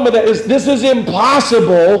only problem with that is this is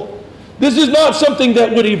impossible. This is not something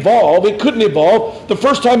that would evolve. It couldn't evolve. The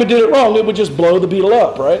first time it did it wrong, it would just blow the beetle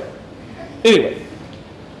up, right? Anyway,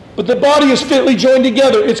 but the body is fitly joined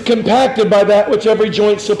together. It's compacted by that which every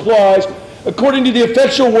joint supplies, according to the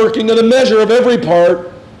effectual working of the measure of every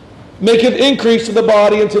part, maketh increase to the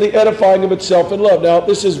body and to the edifying of itself in love. Now,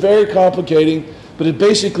 this is very complicating, but it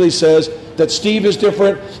basically says that Steve is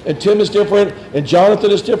different, and Tim is different, and Jonathan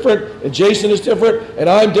is different, and Jason is different, and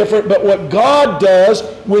I'm different. But what God does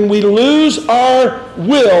when we lose our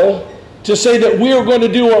will to say that we are going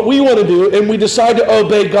to do what we want to do, and we decide to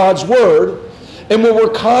obey God's word, and when we're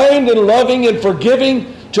kind and loving and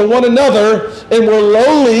forgiving to one another, and we're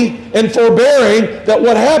lowly and forbearing, that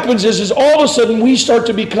what happens is all of a sudden we start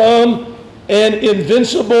to become an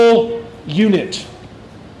invincible unit.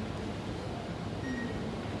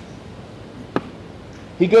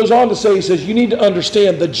 He goes on to say, he says, you need to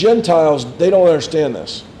understand, the Gentiles, they don't understand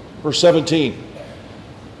this. Verse 17.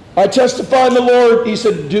 I testify in the Lord, he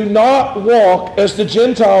said, do not walk as the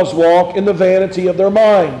Gentiles walk in the vanity of their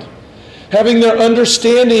mind, having their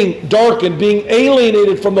understanding darkened, being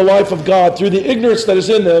alienated from the life of God through the ignorance that is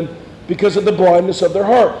in them because of the blindness of their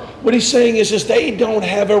heart. What he's saying is they don't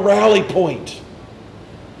have a rally point.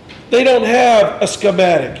 They don't have a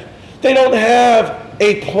schematic. They don't have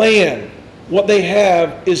a plan. What they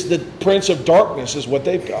have is the prince of darkness is what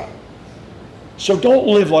they've got. So don't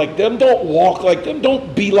live like them. Don't walk like them.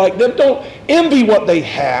 Don't be like them. Don't envy what they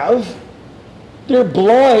have. They're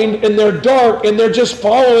blind and they're dark and they're just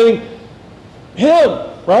following him,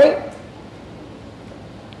 right?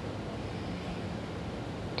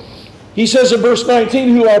 He says in verse 19,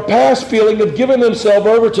 who are past feeling have given themselves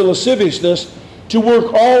over to lasciviousness to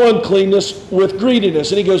work all uncleanness with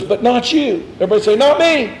greediness. And he goes, but not you. Everybody say, not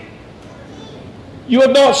me. You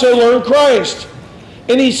have not so learned Christ.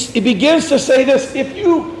 And he begins to say this, if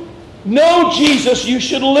you know Jesus, you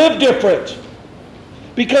should live different.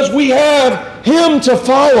 Because we have him to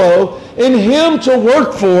follow and him to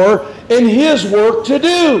work for and his work to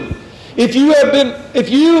do. If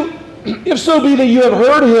so be that you have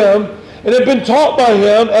heard him and have been taught by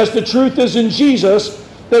him as the truth is in Jesus,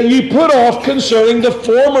 that you put off concerning the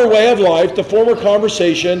former way of life, the former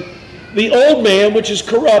conversation, the old man which is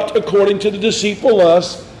corrupt according to the deceitful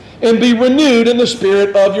lust, and be renewed in the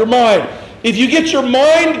spirit of your mind. If you get your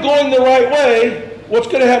mind going the right way, what's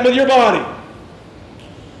going to happen with your body?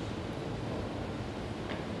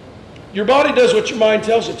 Your body does what your mind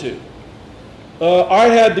tells it to. I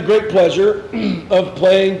had the great pleasure of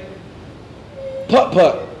playing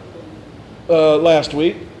putt-putt last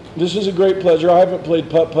week. This is a great pleasure. I haven't played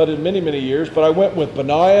putt-putt in many, many years, but I went with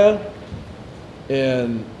Benaiah,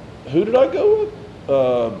 and who did I go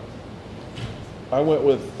with? I went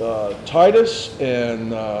with Titus,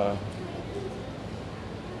 and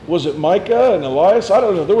was it Micah and Elias? I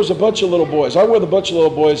don't know. There was a bunch of little boys. I went with a bunch of little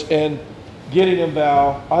boys, and Gideon and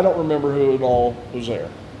Val. I don't remember who it all was there.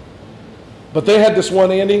 But they had this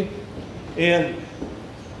one, Andy, and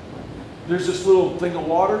there's this little thing of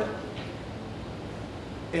water.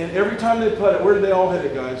 And every time they put it, where did they all hit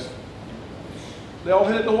it, guys? They all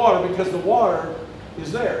hit it in the water because the water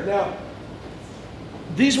is there. Now,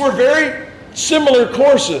 these were very similar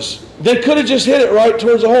courses. They could have just hit it right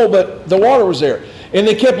towards the hole, but the water was there. And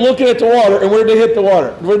they kept looking at the water, and where did they hit the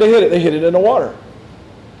water? Where did they hit it? They hit it in the water.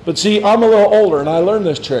 But see, I'm a little older, and I learned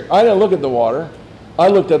this trick. I didn't look at the water. I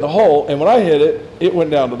looked at the hole, and when I hit it, it went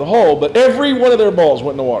down to the hole. But every one of their balls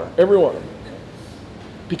went in the water. Every one.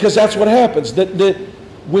 Because that's what happens.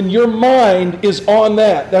 When your mind is on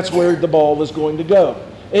that, that's where the ball is going to go.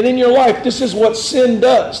 And in your life, this is what sin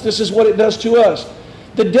does. This is what it does to us.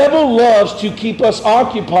 The devil loves to keep us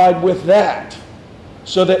occupied with that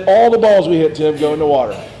so that all the balls we hit to him go in the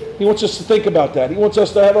water. He wants us to think about that. He wants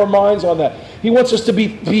us to have our minds on that. He wants us to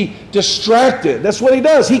be distracted. That's what he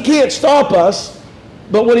does. He can't stop us,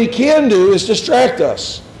 but what he can do is distract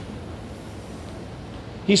us.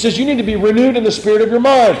 He says you need to be renewed in the spirit of your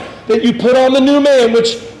mind, that you put on the new man,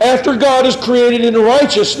 which after God is created in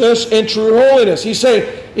righteousness and true holiness. He's saying,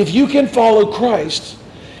 if you can follow Christ,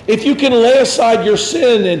 if you can lay aside your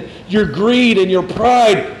sin and your greed and your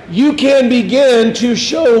pride, you can begin to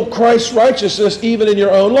show Christ's righteousness even in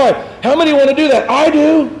your own life. How many want to do that? I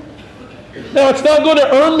do. Now, it's not going to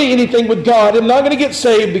earn me anything with God. I'm not going to get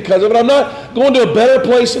saved because of it. I'm not going to a better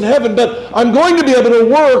place in heaven, but I'm going to be able to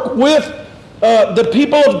work with the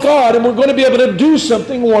people of God, and we're going to be able to do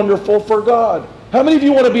something wonderful for God. How many of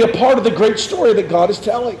you want to be a part of the great story that God is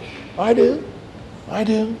telling? I do. I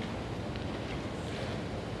do.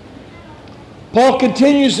 Paul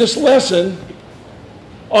continues this lesson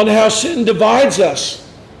on how sin divides us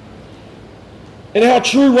and how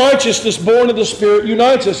true righteousness born of the Spirit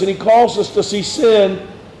unites us. And he calls us to see sin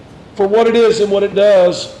for what it is and what it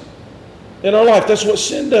does in our life. That's what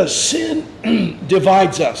sin does. Sin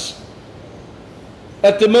divides us.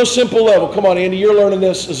 At the most simple level, come on, Andy, you're learning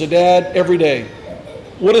this as a dad every day.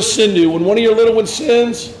 What does sin do? When one of your little ones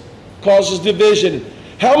sins, causes division.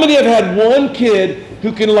 How many have had one kid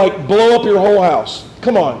who can blow up your whole house?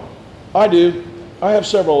 Come on. I do. I have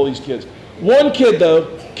several of these kids. One kid,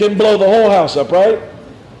 though, can blow the whole house up, right?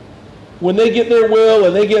 When they get their will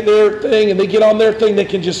and they get their thing and they get on their thing, they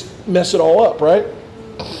can just mess it all up, right?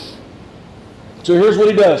 So here's what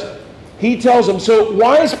he does. He tells them, so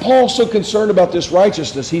why is Paul so concerned about this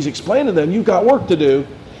righteousness? He's explaining to them, you've got work to do,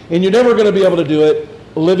 and you're never going to be able to do it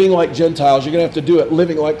living like Gentiles. You're going to have to do it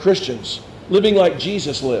living like Christians, living like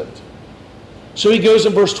Jesus lived. So he goes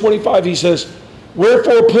in verse 25, he says,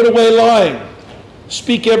 wherefore put away lying.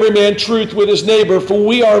 Speak every man truth with his neighbor, for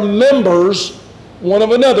we are members one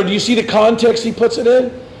of another. Do you see the context he puts it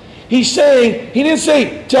in? He's saying, he didn't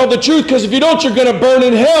say tell the truth, because if you don't, you're going to burn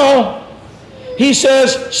in hell. He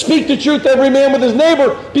says, speak the truth every man with his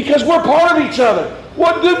neighbor, because we're part of each other.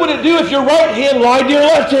 What good would it do if your right hand lied to your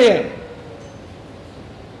left hand?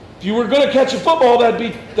 If you were going to catch a football,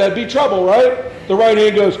 that'd be trouble, right? The right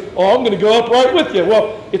hand goes, oh, I'm going to go up right with you.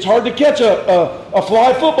 Well, it's hard to catch a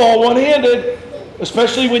fly football one-handed,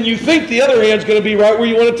 especially when you think the other hand's going to be right where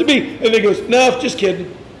you want it to be. And he goes, no, just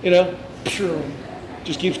kidding.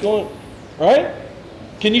 Just keeps going. Right?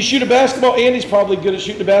 Can you shoot a basketball? Andy's probably good at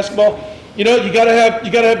shooting a basketball. You gotta have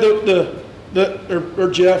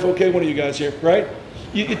the Jeff, okay, one of you guys here, right?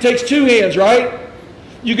 It takes two hands, right?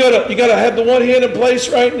 You gotta have the one hand in place,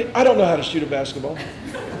 right? I don't know how to shoot a basketball.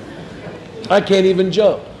 I can't even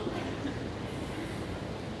jump.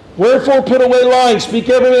 Wherefore put away lying, speak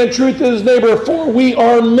every man truth to his neighbor, for we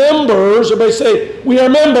are members. Everybody say, we are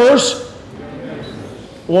members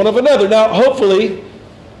one of another. Now, hopefully,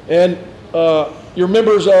 and you're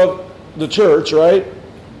members of the church, right?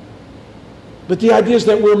 But the idea is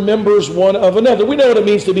that we're members one of another. We know what it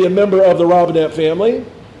means to be a member of the Robinette family.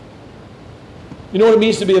 You know what it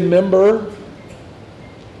means to be a member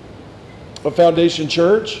of Foundation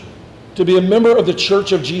Church? To be a member of the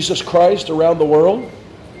Church of Jesus Christ around the world?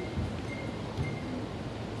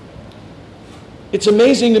 it's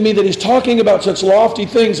amazing to me that he's talking about such lofty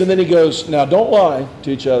things, and then he goes, now don't lie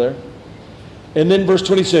to each other. And then verse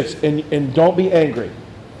 26, and don't be angry.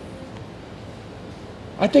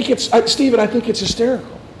 Stephen, I think it's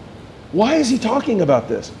hysterical. Why is he talking about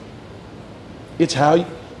this? It's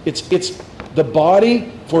the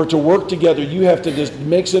body, for it to work together, you have to just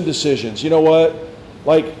make some decisions. You know what?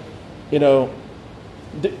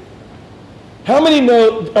 How many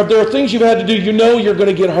know, there are things you've had to do, you know you're going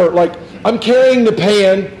to get hurt. Like, I'm carrying the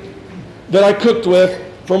pan that I cooked with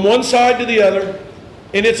from one side to the other,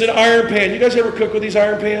 and it's an iron pan. You guys ever cook with these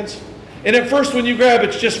iron pans? And at first when you grab it,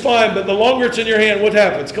 it's just fine, but the longer it's in your hand, what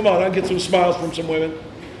happens? Come on, I get some smiles from some women.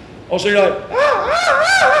 Also, you're like,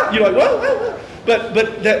 You're like, what? But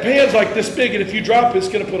that pan's like this big, and if you drop it, it's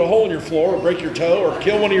going to put a hole in your floor or break your toe or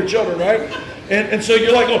kill one of your children, right? And so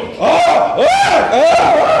you're like going,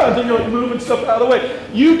 and then you're like moving stuff out of the way.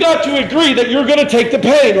 You've got to agree that you're going to take the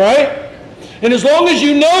pain, right? And as long as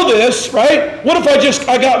you know this, right? What if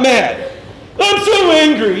I got mad? I'm so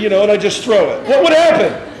angry, and I just throw it. What would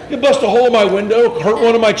happen? You bust a hole in my window, hurt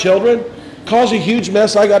one of my children, cause a huge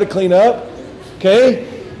mess I got to clean up. Okay?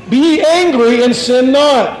 Be angry and sin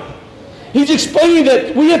not. He's explaining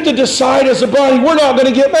that we have to decide as a body, we're not going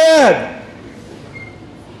to get mad.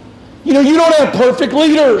 You don't have perfect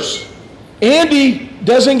leaders. Andy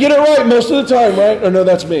doesn't get it right most of the time, right? Or no,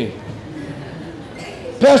 that's me.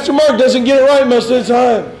 Pastor Mark doesn't get it right most of the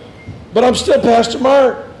time. But I'm still Pastor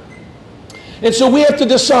Mark. And so we have to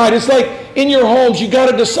decide. It's like in your homes, you got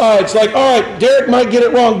to decide. It's like, all right, Derek might get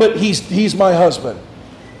it wrong, but he's my husband.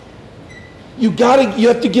 You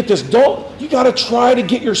have to get this. You got to try to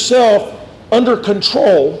get yourself under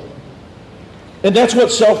control. And that's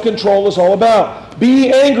what self-control is all about.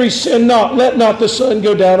 Be angry, sin not. Let not the sun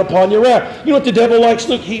go down upon your wrath. You know what the devil likes,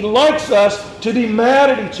 Luke? He likes us to be mad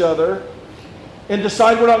at each other and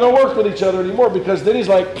decide we're not going to work with each other anymore, because then he's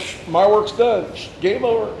like, my work's done. Game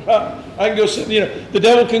over. I can go sit, the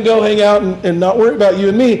devil can go hang out and not worry about you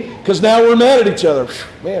and me, because now we're mad at each other.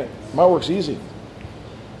 Man, my work's easy.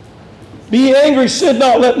 Be angry, sin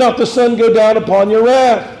not. Let not the sun go down upon your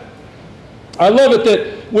wrath. I love it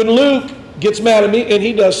that when Luke gets mad at me, and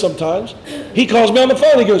he does sometimes, he calls me on the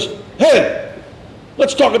phone. He goes, hey,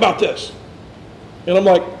 let's talk about this. And I'm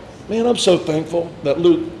like, man, I'm so thankful that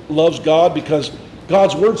Luke loves God, because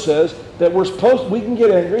God's word says that we can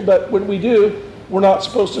get angry, but when we do, we're not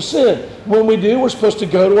supposed to sin. When we do, we're supposed to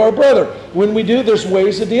go to our brother. When we do, there's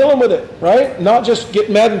ways of dealing with it, right? Not just get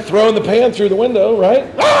mad and throwing the pan through the window, right?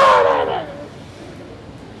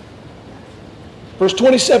 Verse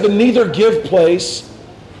 27, neither give place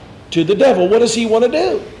to the devil. What does he want to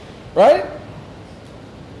do? Right?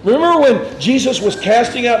 Remember when Jesus was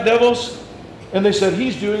casting out devils and they said,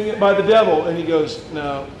 he's doing it by the devil. And he goes,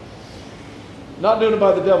 no, not doing it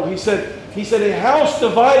by the devil. He said, a house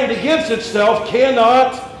divided against itself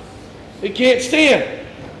it can't stand.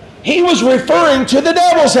 He was referring to the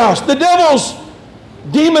devil's house. The devil's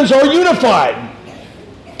demons are unified.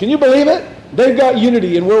 Can you believe it? They've got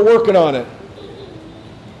unity and we're working on it.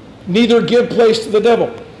 Neither give place to the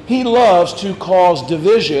devil. He loves to cause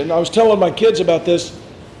division. I was telling my kids about this.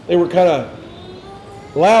 They were kind of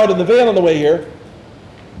loud in the van on the way here.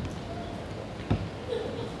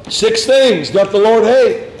 6 things doth the Lord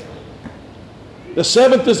hate. The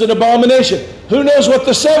 7th is an abomination. Who knows what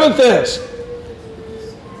the 7th is?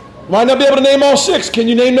 Might not be able to name all 6. Can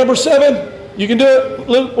you name number 7? You can do it,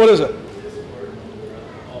 Luke? What is it?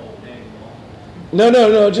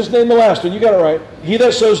 No. Just name the last one. You got it right. He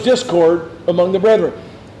that sows discord among the brethren.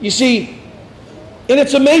 You see, and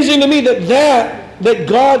it's amazing to me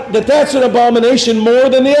that's an abomination more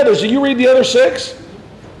than the others. Do you read the other 6?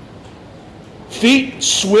 Feet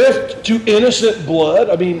swift to innocent blood.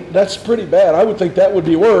 I mean, that's pretty bad. I would think that would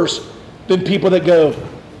be worse than people that go,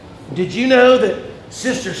 did you know that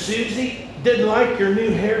Sister Susie didn't like your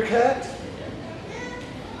new haircut?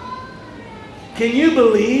 Can you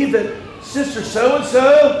believe that Sister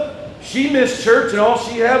so-and-so, she missed church and all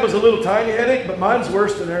she had was a little tiny headache, but mine's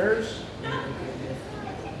worse than hers?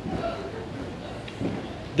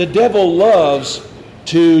 The devil loves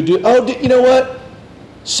to do, you know what?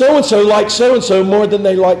 So-and-so likes so-and-so more than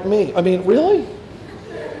they like me. I mean, really?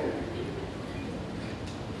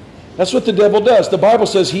 That's what the devil does. The Bible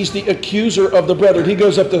says he's the accuser of the brethren. He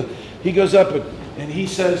goes up and he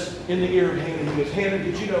says in the ear of Hannah, he goes, Hannah,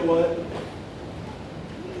 did you know what?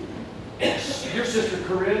 Your sister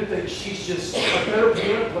Corinne thinks she's just a better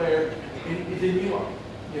piano player than you are,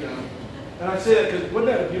 And I say that because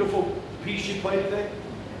wasn't that a beautiful piece you played today?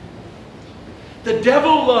 The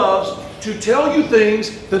devil loves to tell you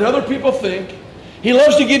things that other people think He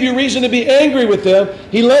loves to give you reason to be angry with them.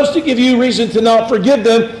 He loves to give you reason to not forgive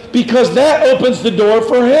them because that opens the door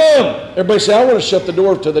for him. Everybody say, I want to shut the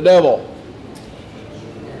door to the devil.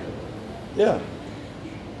 Yeah.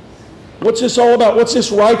 What's this all about? What's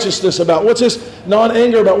this righteousness about? What's this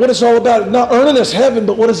non-anger about? What is it all about? Not earning us heaven,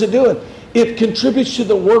 but what is it doing? It contributes to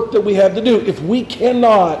the work that we have to do. If we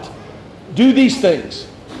cannot do these things,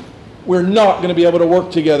 we're not going to be able to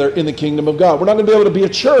work together in the kingdom of God. We're not going to be able to be a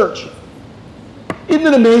church. Isn't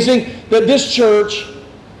it amazing that this church,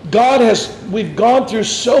 we've gone through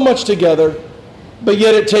so much together, but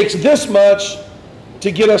yet it takes this much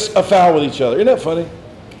to get us afoul with each other. Isn't that funny?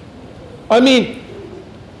 I mean,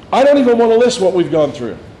 I don't even want to list what we've gone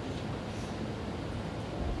through.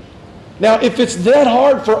 Now, if it's that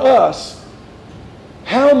hard for us,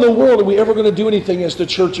 how in the world are we ever going to do anything as the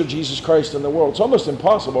Church of Jesus Christ in the world? It's almost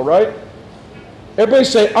impossible, right? Everybody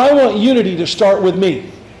say, I want unity to start with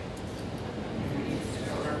me.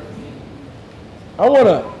 I want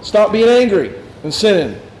to stop being angry and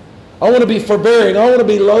sinning. I want to be forbearing. I want to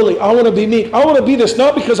be lowly. I want to be meek. I want to be this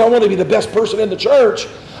not because I want to be the best person in the church.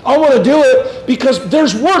 I want to do it because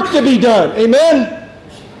there's work to be done. Amen?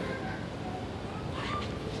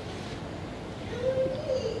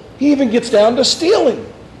 He even gets down to stealing.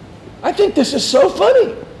 I think this is so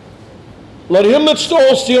funny. Let him that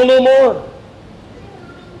stole steal no more.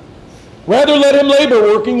 Rather let him labor,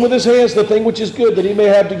 working with his hands the thing which is good, that he may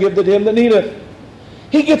have to give to him that needeth.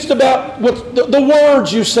 He gets about what the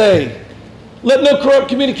words you say. Let no corrupt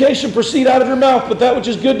communication proceed out of your mouth, but that which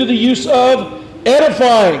is good to the use of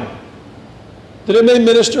edifying, that it may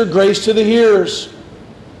minister grace to the hearers.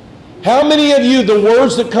 How many of you, the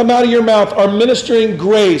words that come out of your mouth are ministering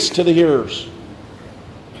grace to the hearers?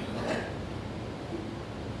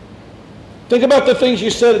 Think about the things you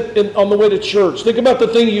said on the way to church. Think about the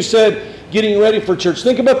thing you said getting ready for church.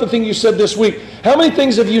 Think about the thing you said this week. How many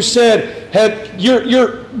things have you said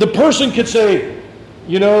the person could say,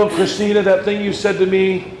 you know, Christina, that thing you said to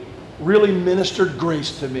me really ministered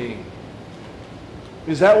grace to me.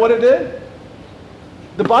 Is that what it did?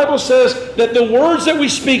 The Bible says that the words that we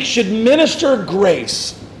speak should minister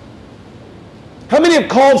grace. How many have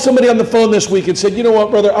called somebody on the phone this week and said, you know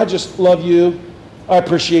what, brother, I just love you. I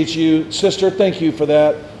appreciate you. Sister, thank you for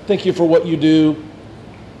that. Thank you for what you do.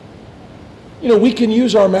 You know, we can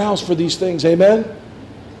use our mouths for these things. Amen?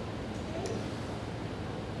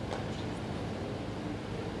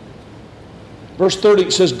 Verse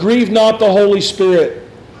 30 says, grieve not the Holy Spirit,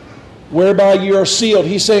 whereby you are sealed.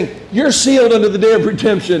 He's saying, you're sealed unto the day of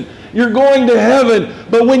redemption. You're going to heaven.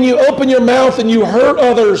 But when you open your mouth and you hurt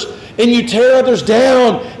others and you tear others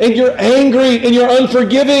down and you're angry and you're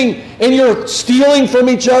unforgiving and you're stealing from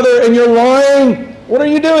each other and you're lying, what are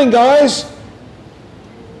you doing, guys?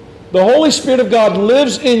 The Holy Spirit of God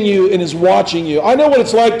lives in you and is watching you. I know what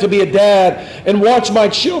it's like to be a dad and watch my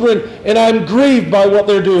children, and I'm grieved by what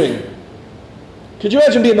they're doing. Could you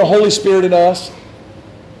imagine being the Holy Spirit in us?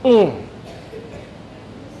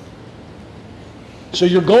 So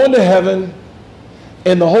you're going to heaven,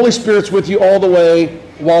 and the Holy Spirit's with you all the way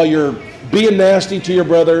while you're being nasty to your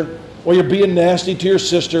brother, while you're being nasty to your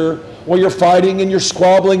sister, while you're fighting and you're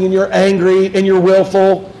squabbling and you're angry and you're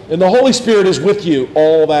willful, and the Holy Spirit is with you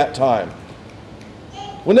all that time.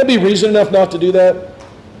 Wouldn't that be reason enough not to do that?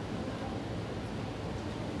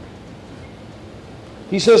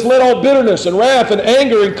 He says, let all bitterness and wrath and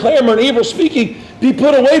anger and clamor and evil speaking be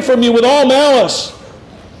put away from you with all malice.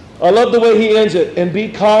 I love the way he ends it. And be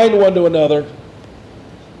kind one to another,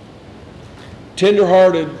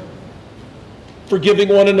 tenderhearted, forgiving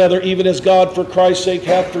one another, even as God for Christ's sake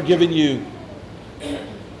hath forgiven you.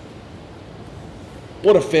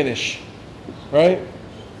 What a finish, right?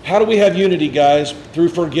 How do we have unity, guys? Through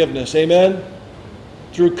forgiveness, amen?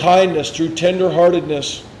 Through kindness, through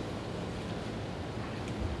tenderheartedness.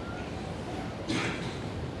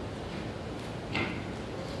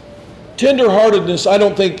 Tenderheartedness, I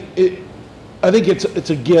think it's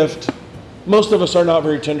a gift. Most of us are not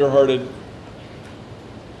very tenderhearted.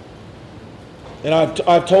 And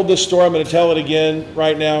I've told this story. I'm going to tell it again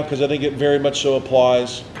right now because I think it very much so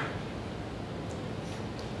applies.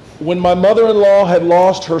 When my mother-in-law had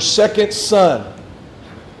lost her second son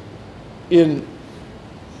in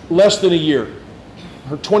less than a year,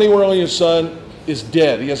 her 21-year-old son is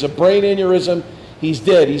dead. He has a brain aneurysm. He's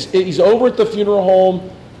dead. He's over at the funeral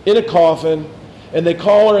home in a coffin, and they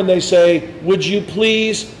call her and they say, would you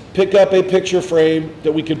please pick up a picture frame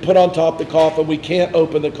that we can put on top of the coffin? We can't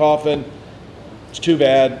open the coffin. It's too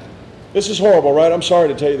bad. This is horrible, right? I'm sorry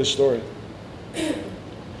to tell you this story.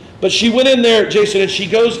 But she went in there, Jason, and she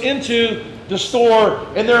goes into the store,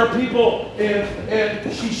 and there are people,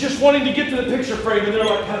 and she's just wanting to get to the picture frame, and they're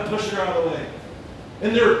like kind of pushing her out of the way.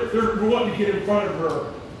 And they're wanting to get in front of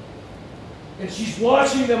her. And she's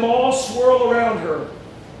watching them all swirl around her.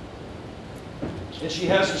 And she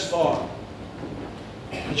has this thought.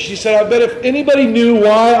 And she said, I bet if anybody knew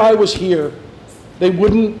why I was here, they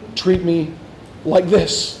wouldn't treat me like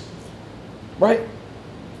this. Right?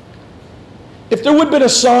 If there would have been a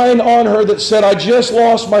sign on her that said, I just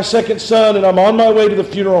lost my second son and I'm on my way to the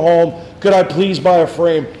funeral home, could I please buy a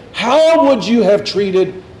frame? How would you have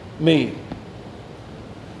treated me?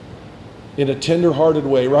 In a tender-hearted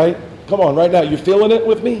way, right? Come on, right now, you feeling it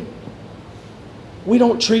with me? We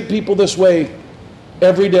don't treat people this way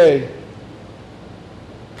every day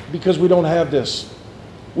because we don't have this.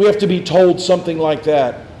 We have to be told something like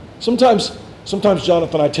that. Sometimes,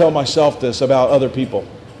 Jonathan, I tell myself this about other people.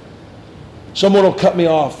 Someone will cut me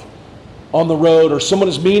off on the road, or someone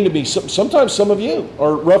is mean to me. Sometimes some of you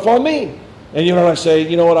are rough on me. And you know what I say?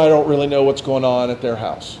 You know what? I don't really know what's going on at their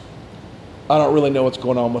house. I don't really know what's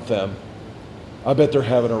going on with them. I bet they're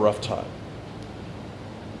having a rough time.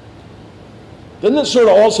 Doesn't it sort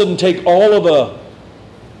of all of a sudden take all of the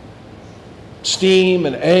steam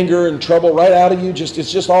and anger and trouble right out of you?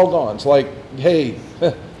 It's just all gone. It's like, hey,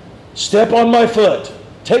 step on my foot.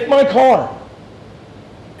 Take my car.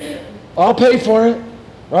 I'll pay for it,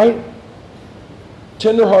 right?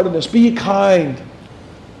 Tenderheartedness. Be kind.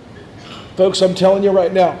 Folks, I'm telling you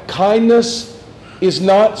right now, kindness is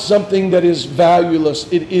not something that is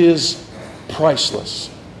valueless. It is priceless.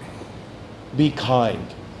 Be kind.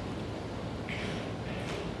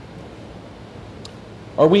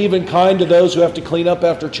 Are we even kind to those who have to clean up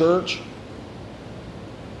after church?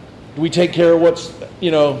 Do we take care of what's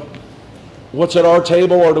at our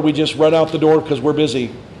table, or do we just run out the door because we're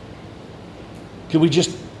busy? Can we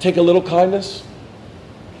just take a little kindness?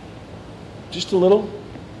 Just a little?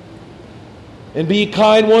 And be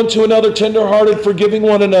kind one to another, tenderhearted, forgiving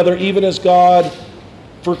one another, even as God,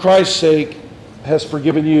 for Christ's sake, has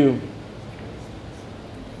forgiven you.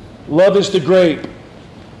 Love is the grape,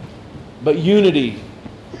 but unity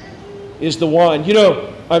is the wine. You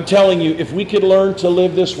know, I'm telling you, if we could learn to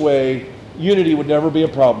live this way, unity would never be a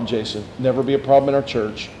problem, Jason. Never be a problem in our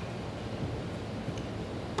church.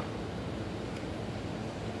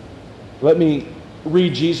 Let me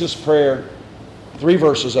read Jesus' prayer, 3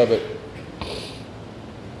 verses of it.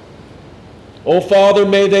 O Father,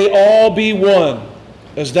 may they all be one,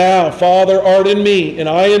 as thou, Father, art in me, and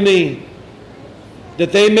I in thee,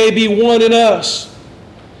 that they may be one in us,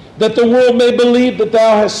 that the world may believe that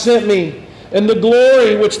thou hast sent me, and the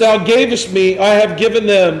glory which thou gavest me I have given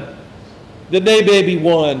them, that they may be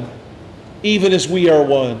one, even as we are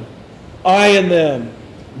one. I in them,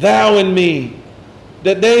 thou in me,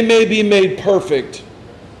 that they may be made perfect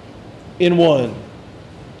in one,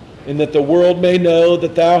 and that the world may know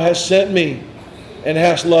that thou hast sent me, and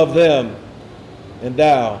hast loved them, and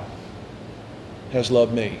thou hast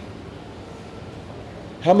loved me.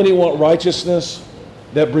 How many want righteousness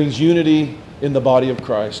that brings unity in the body of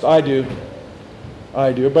Christ? I do.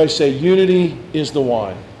 I do. Everybody say, unity is the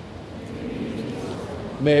wine.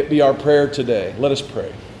 May it be our prayer today. Let us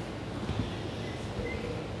pray.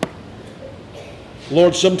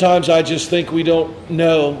 Lord, sometimes I just think we don't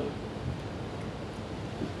know.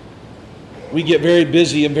 We get very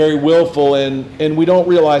busy and very willful, and we don't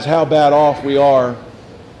realize how bad off we are.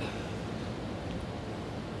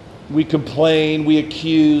 We complain, we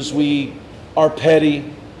accuse, we are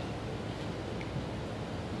petty.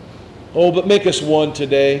 Oh, but make us one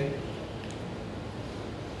today.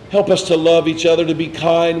 Help us to love each other, to be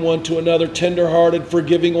kind one to another, tender-hearted,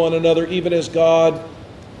 forgiving one another, even as God,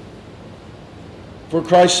 for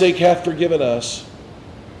Christ's sake, hath forgiven us.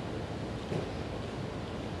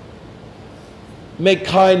 Make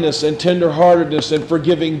kindness and tenderheartedness and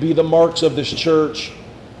forgiving be the marks of this church.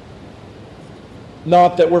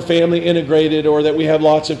 Not that we're family integrated, or that we have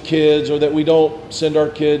lots of kids, or that we don't send our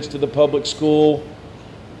kids to the public school.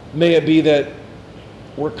 May it be that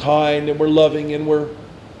we're kind and we're loving and we're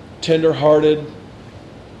tenderhearted,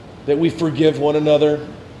 that we forgive one another,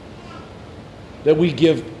 that we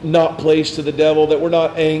give not place to the devil, that we're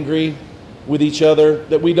not angry with each other,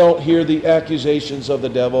 that we don't hear the accusations of the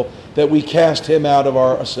devil, that we cast him out of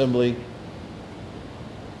our assembly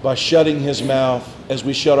by shutting his mouth as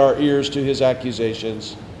we shut our ears to his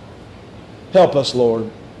accusations. Help us, Lord,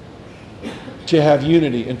 to have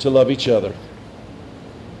unity and to love each other.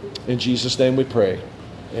 In Jesus' name we pray.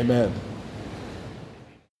 Amen.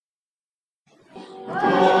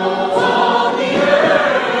 All the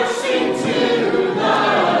earth sing to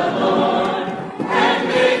the Lord, and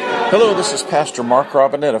make us Hello, this is Pastor Mark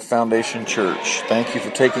Robinette of Foundation Church. Thank you for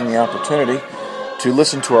taking the opportunity to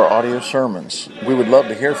listen to our audio sermons. We would love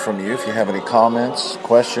to hear from you if you have any comments,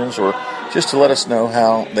 questions, or just to let us know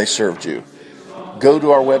how they served you. Go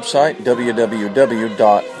to our website,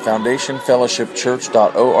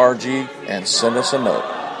 www.foundationfellowshipchurch.org, and send us a note.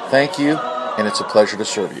 Thank you, and it's a pleasure to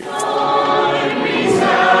serve you.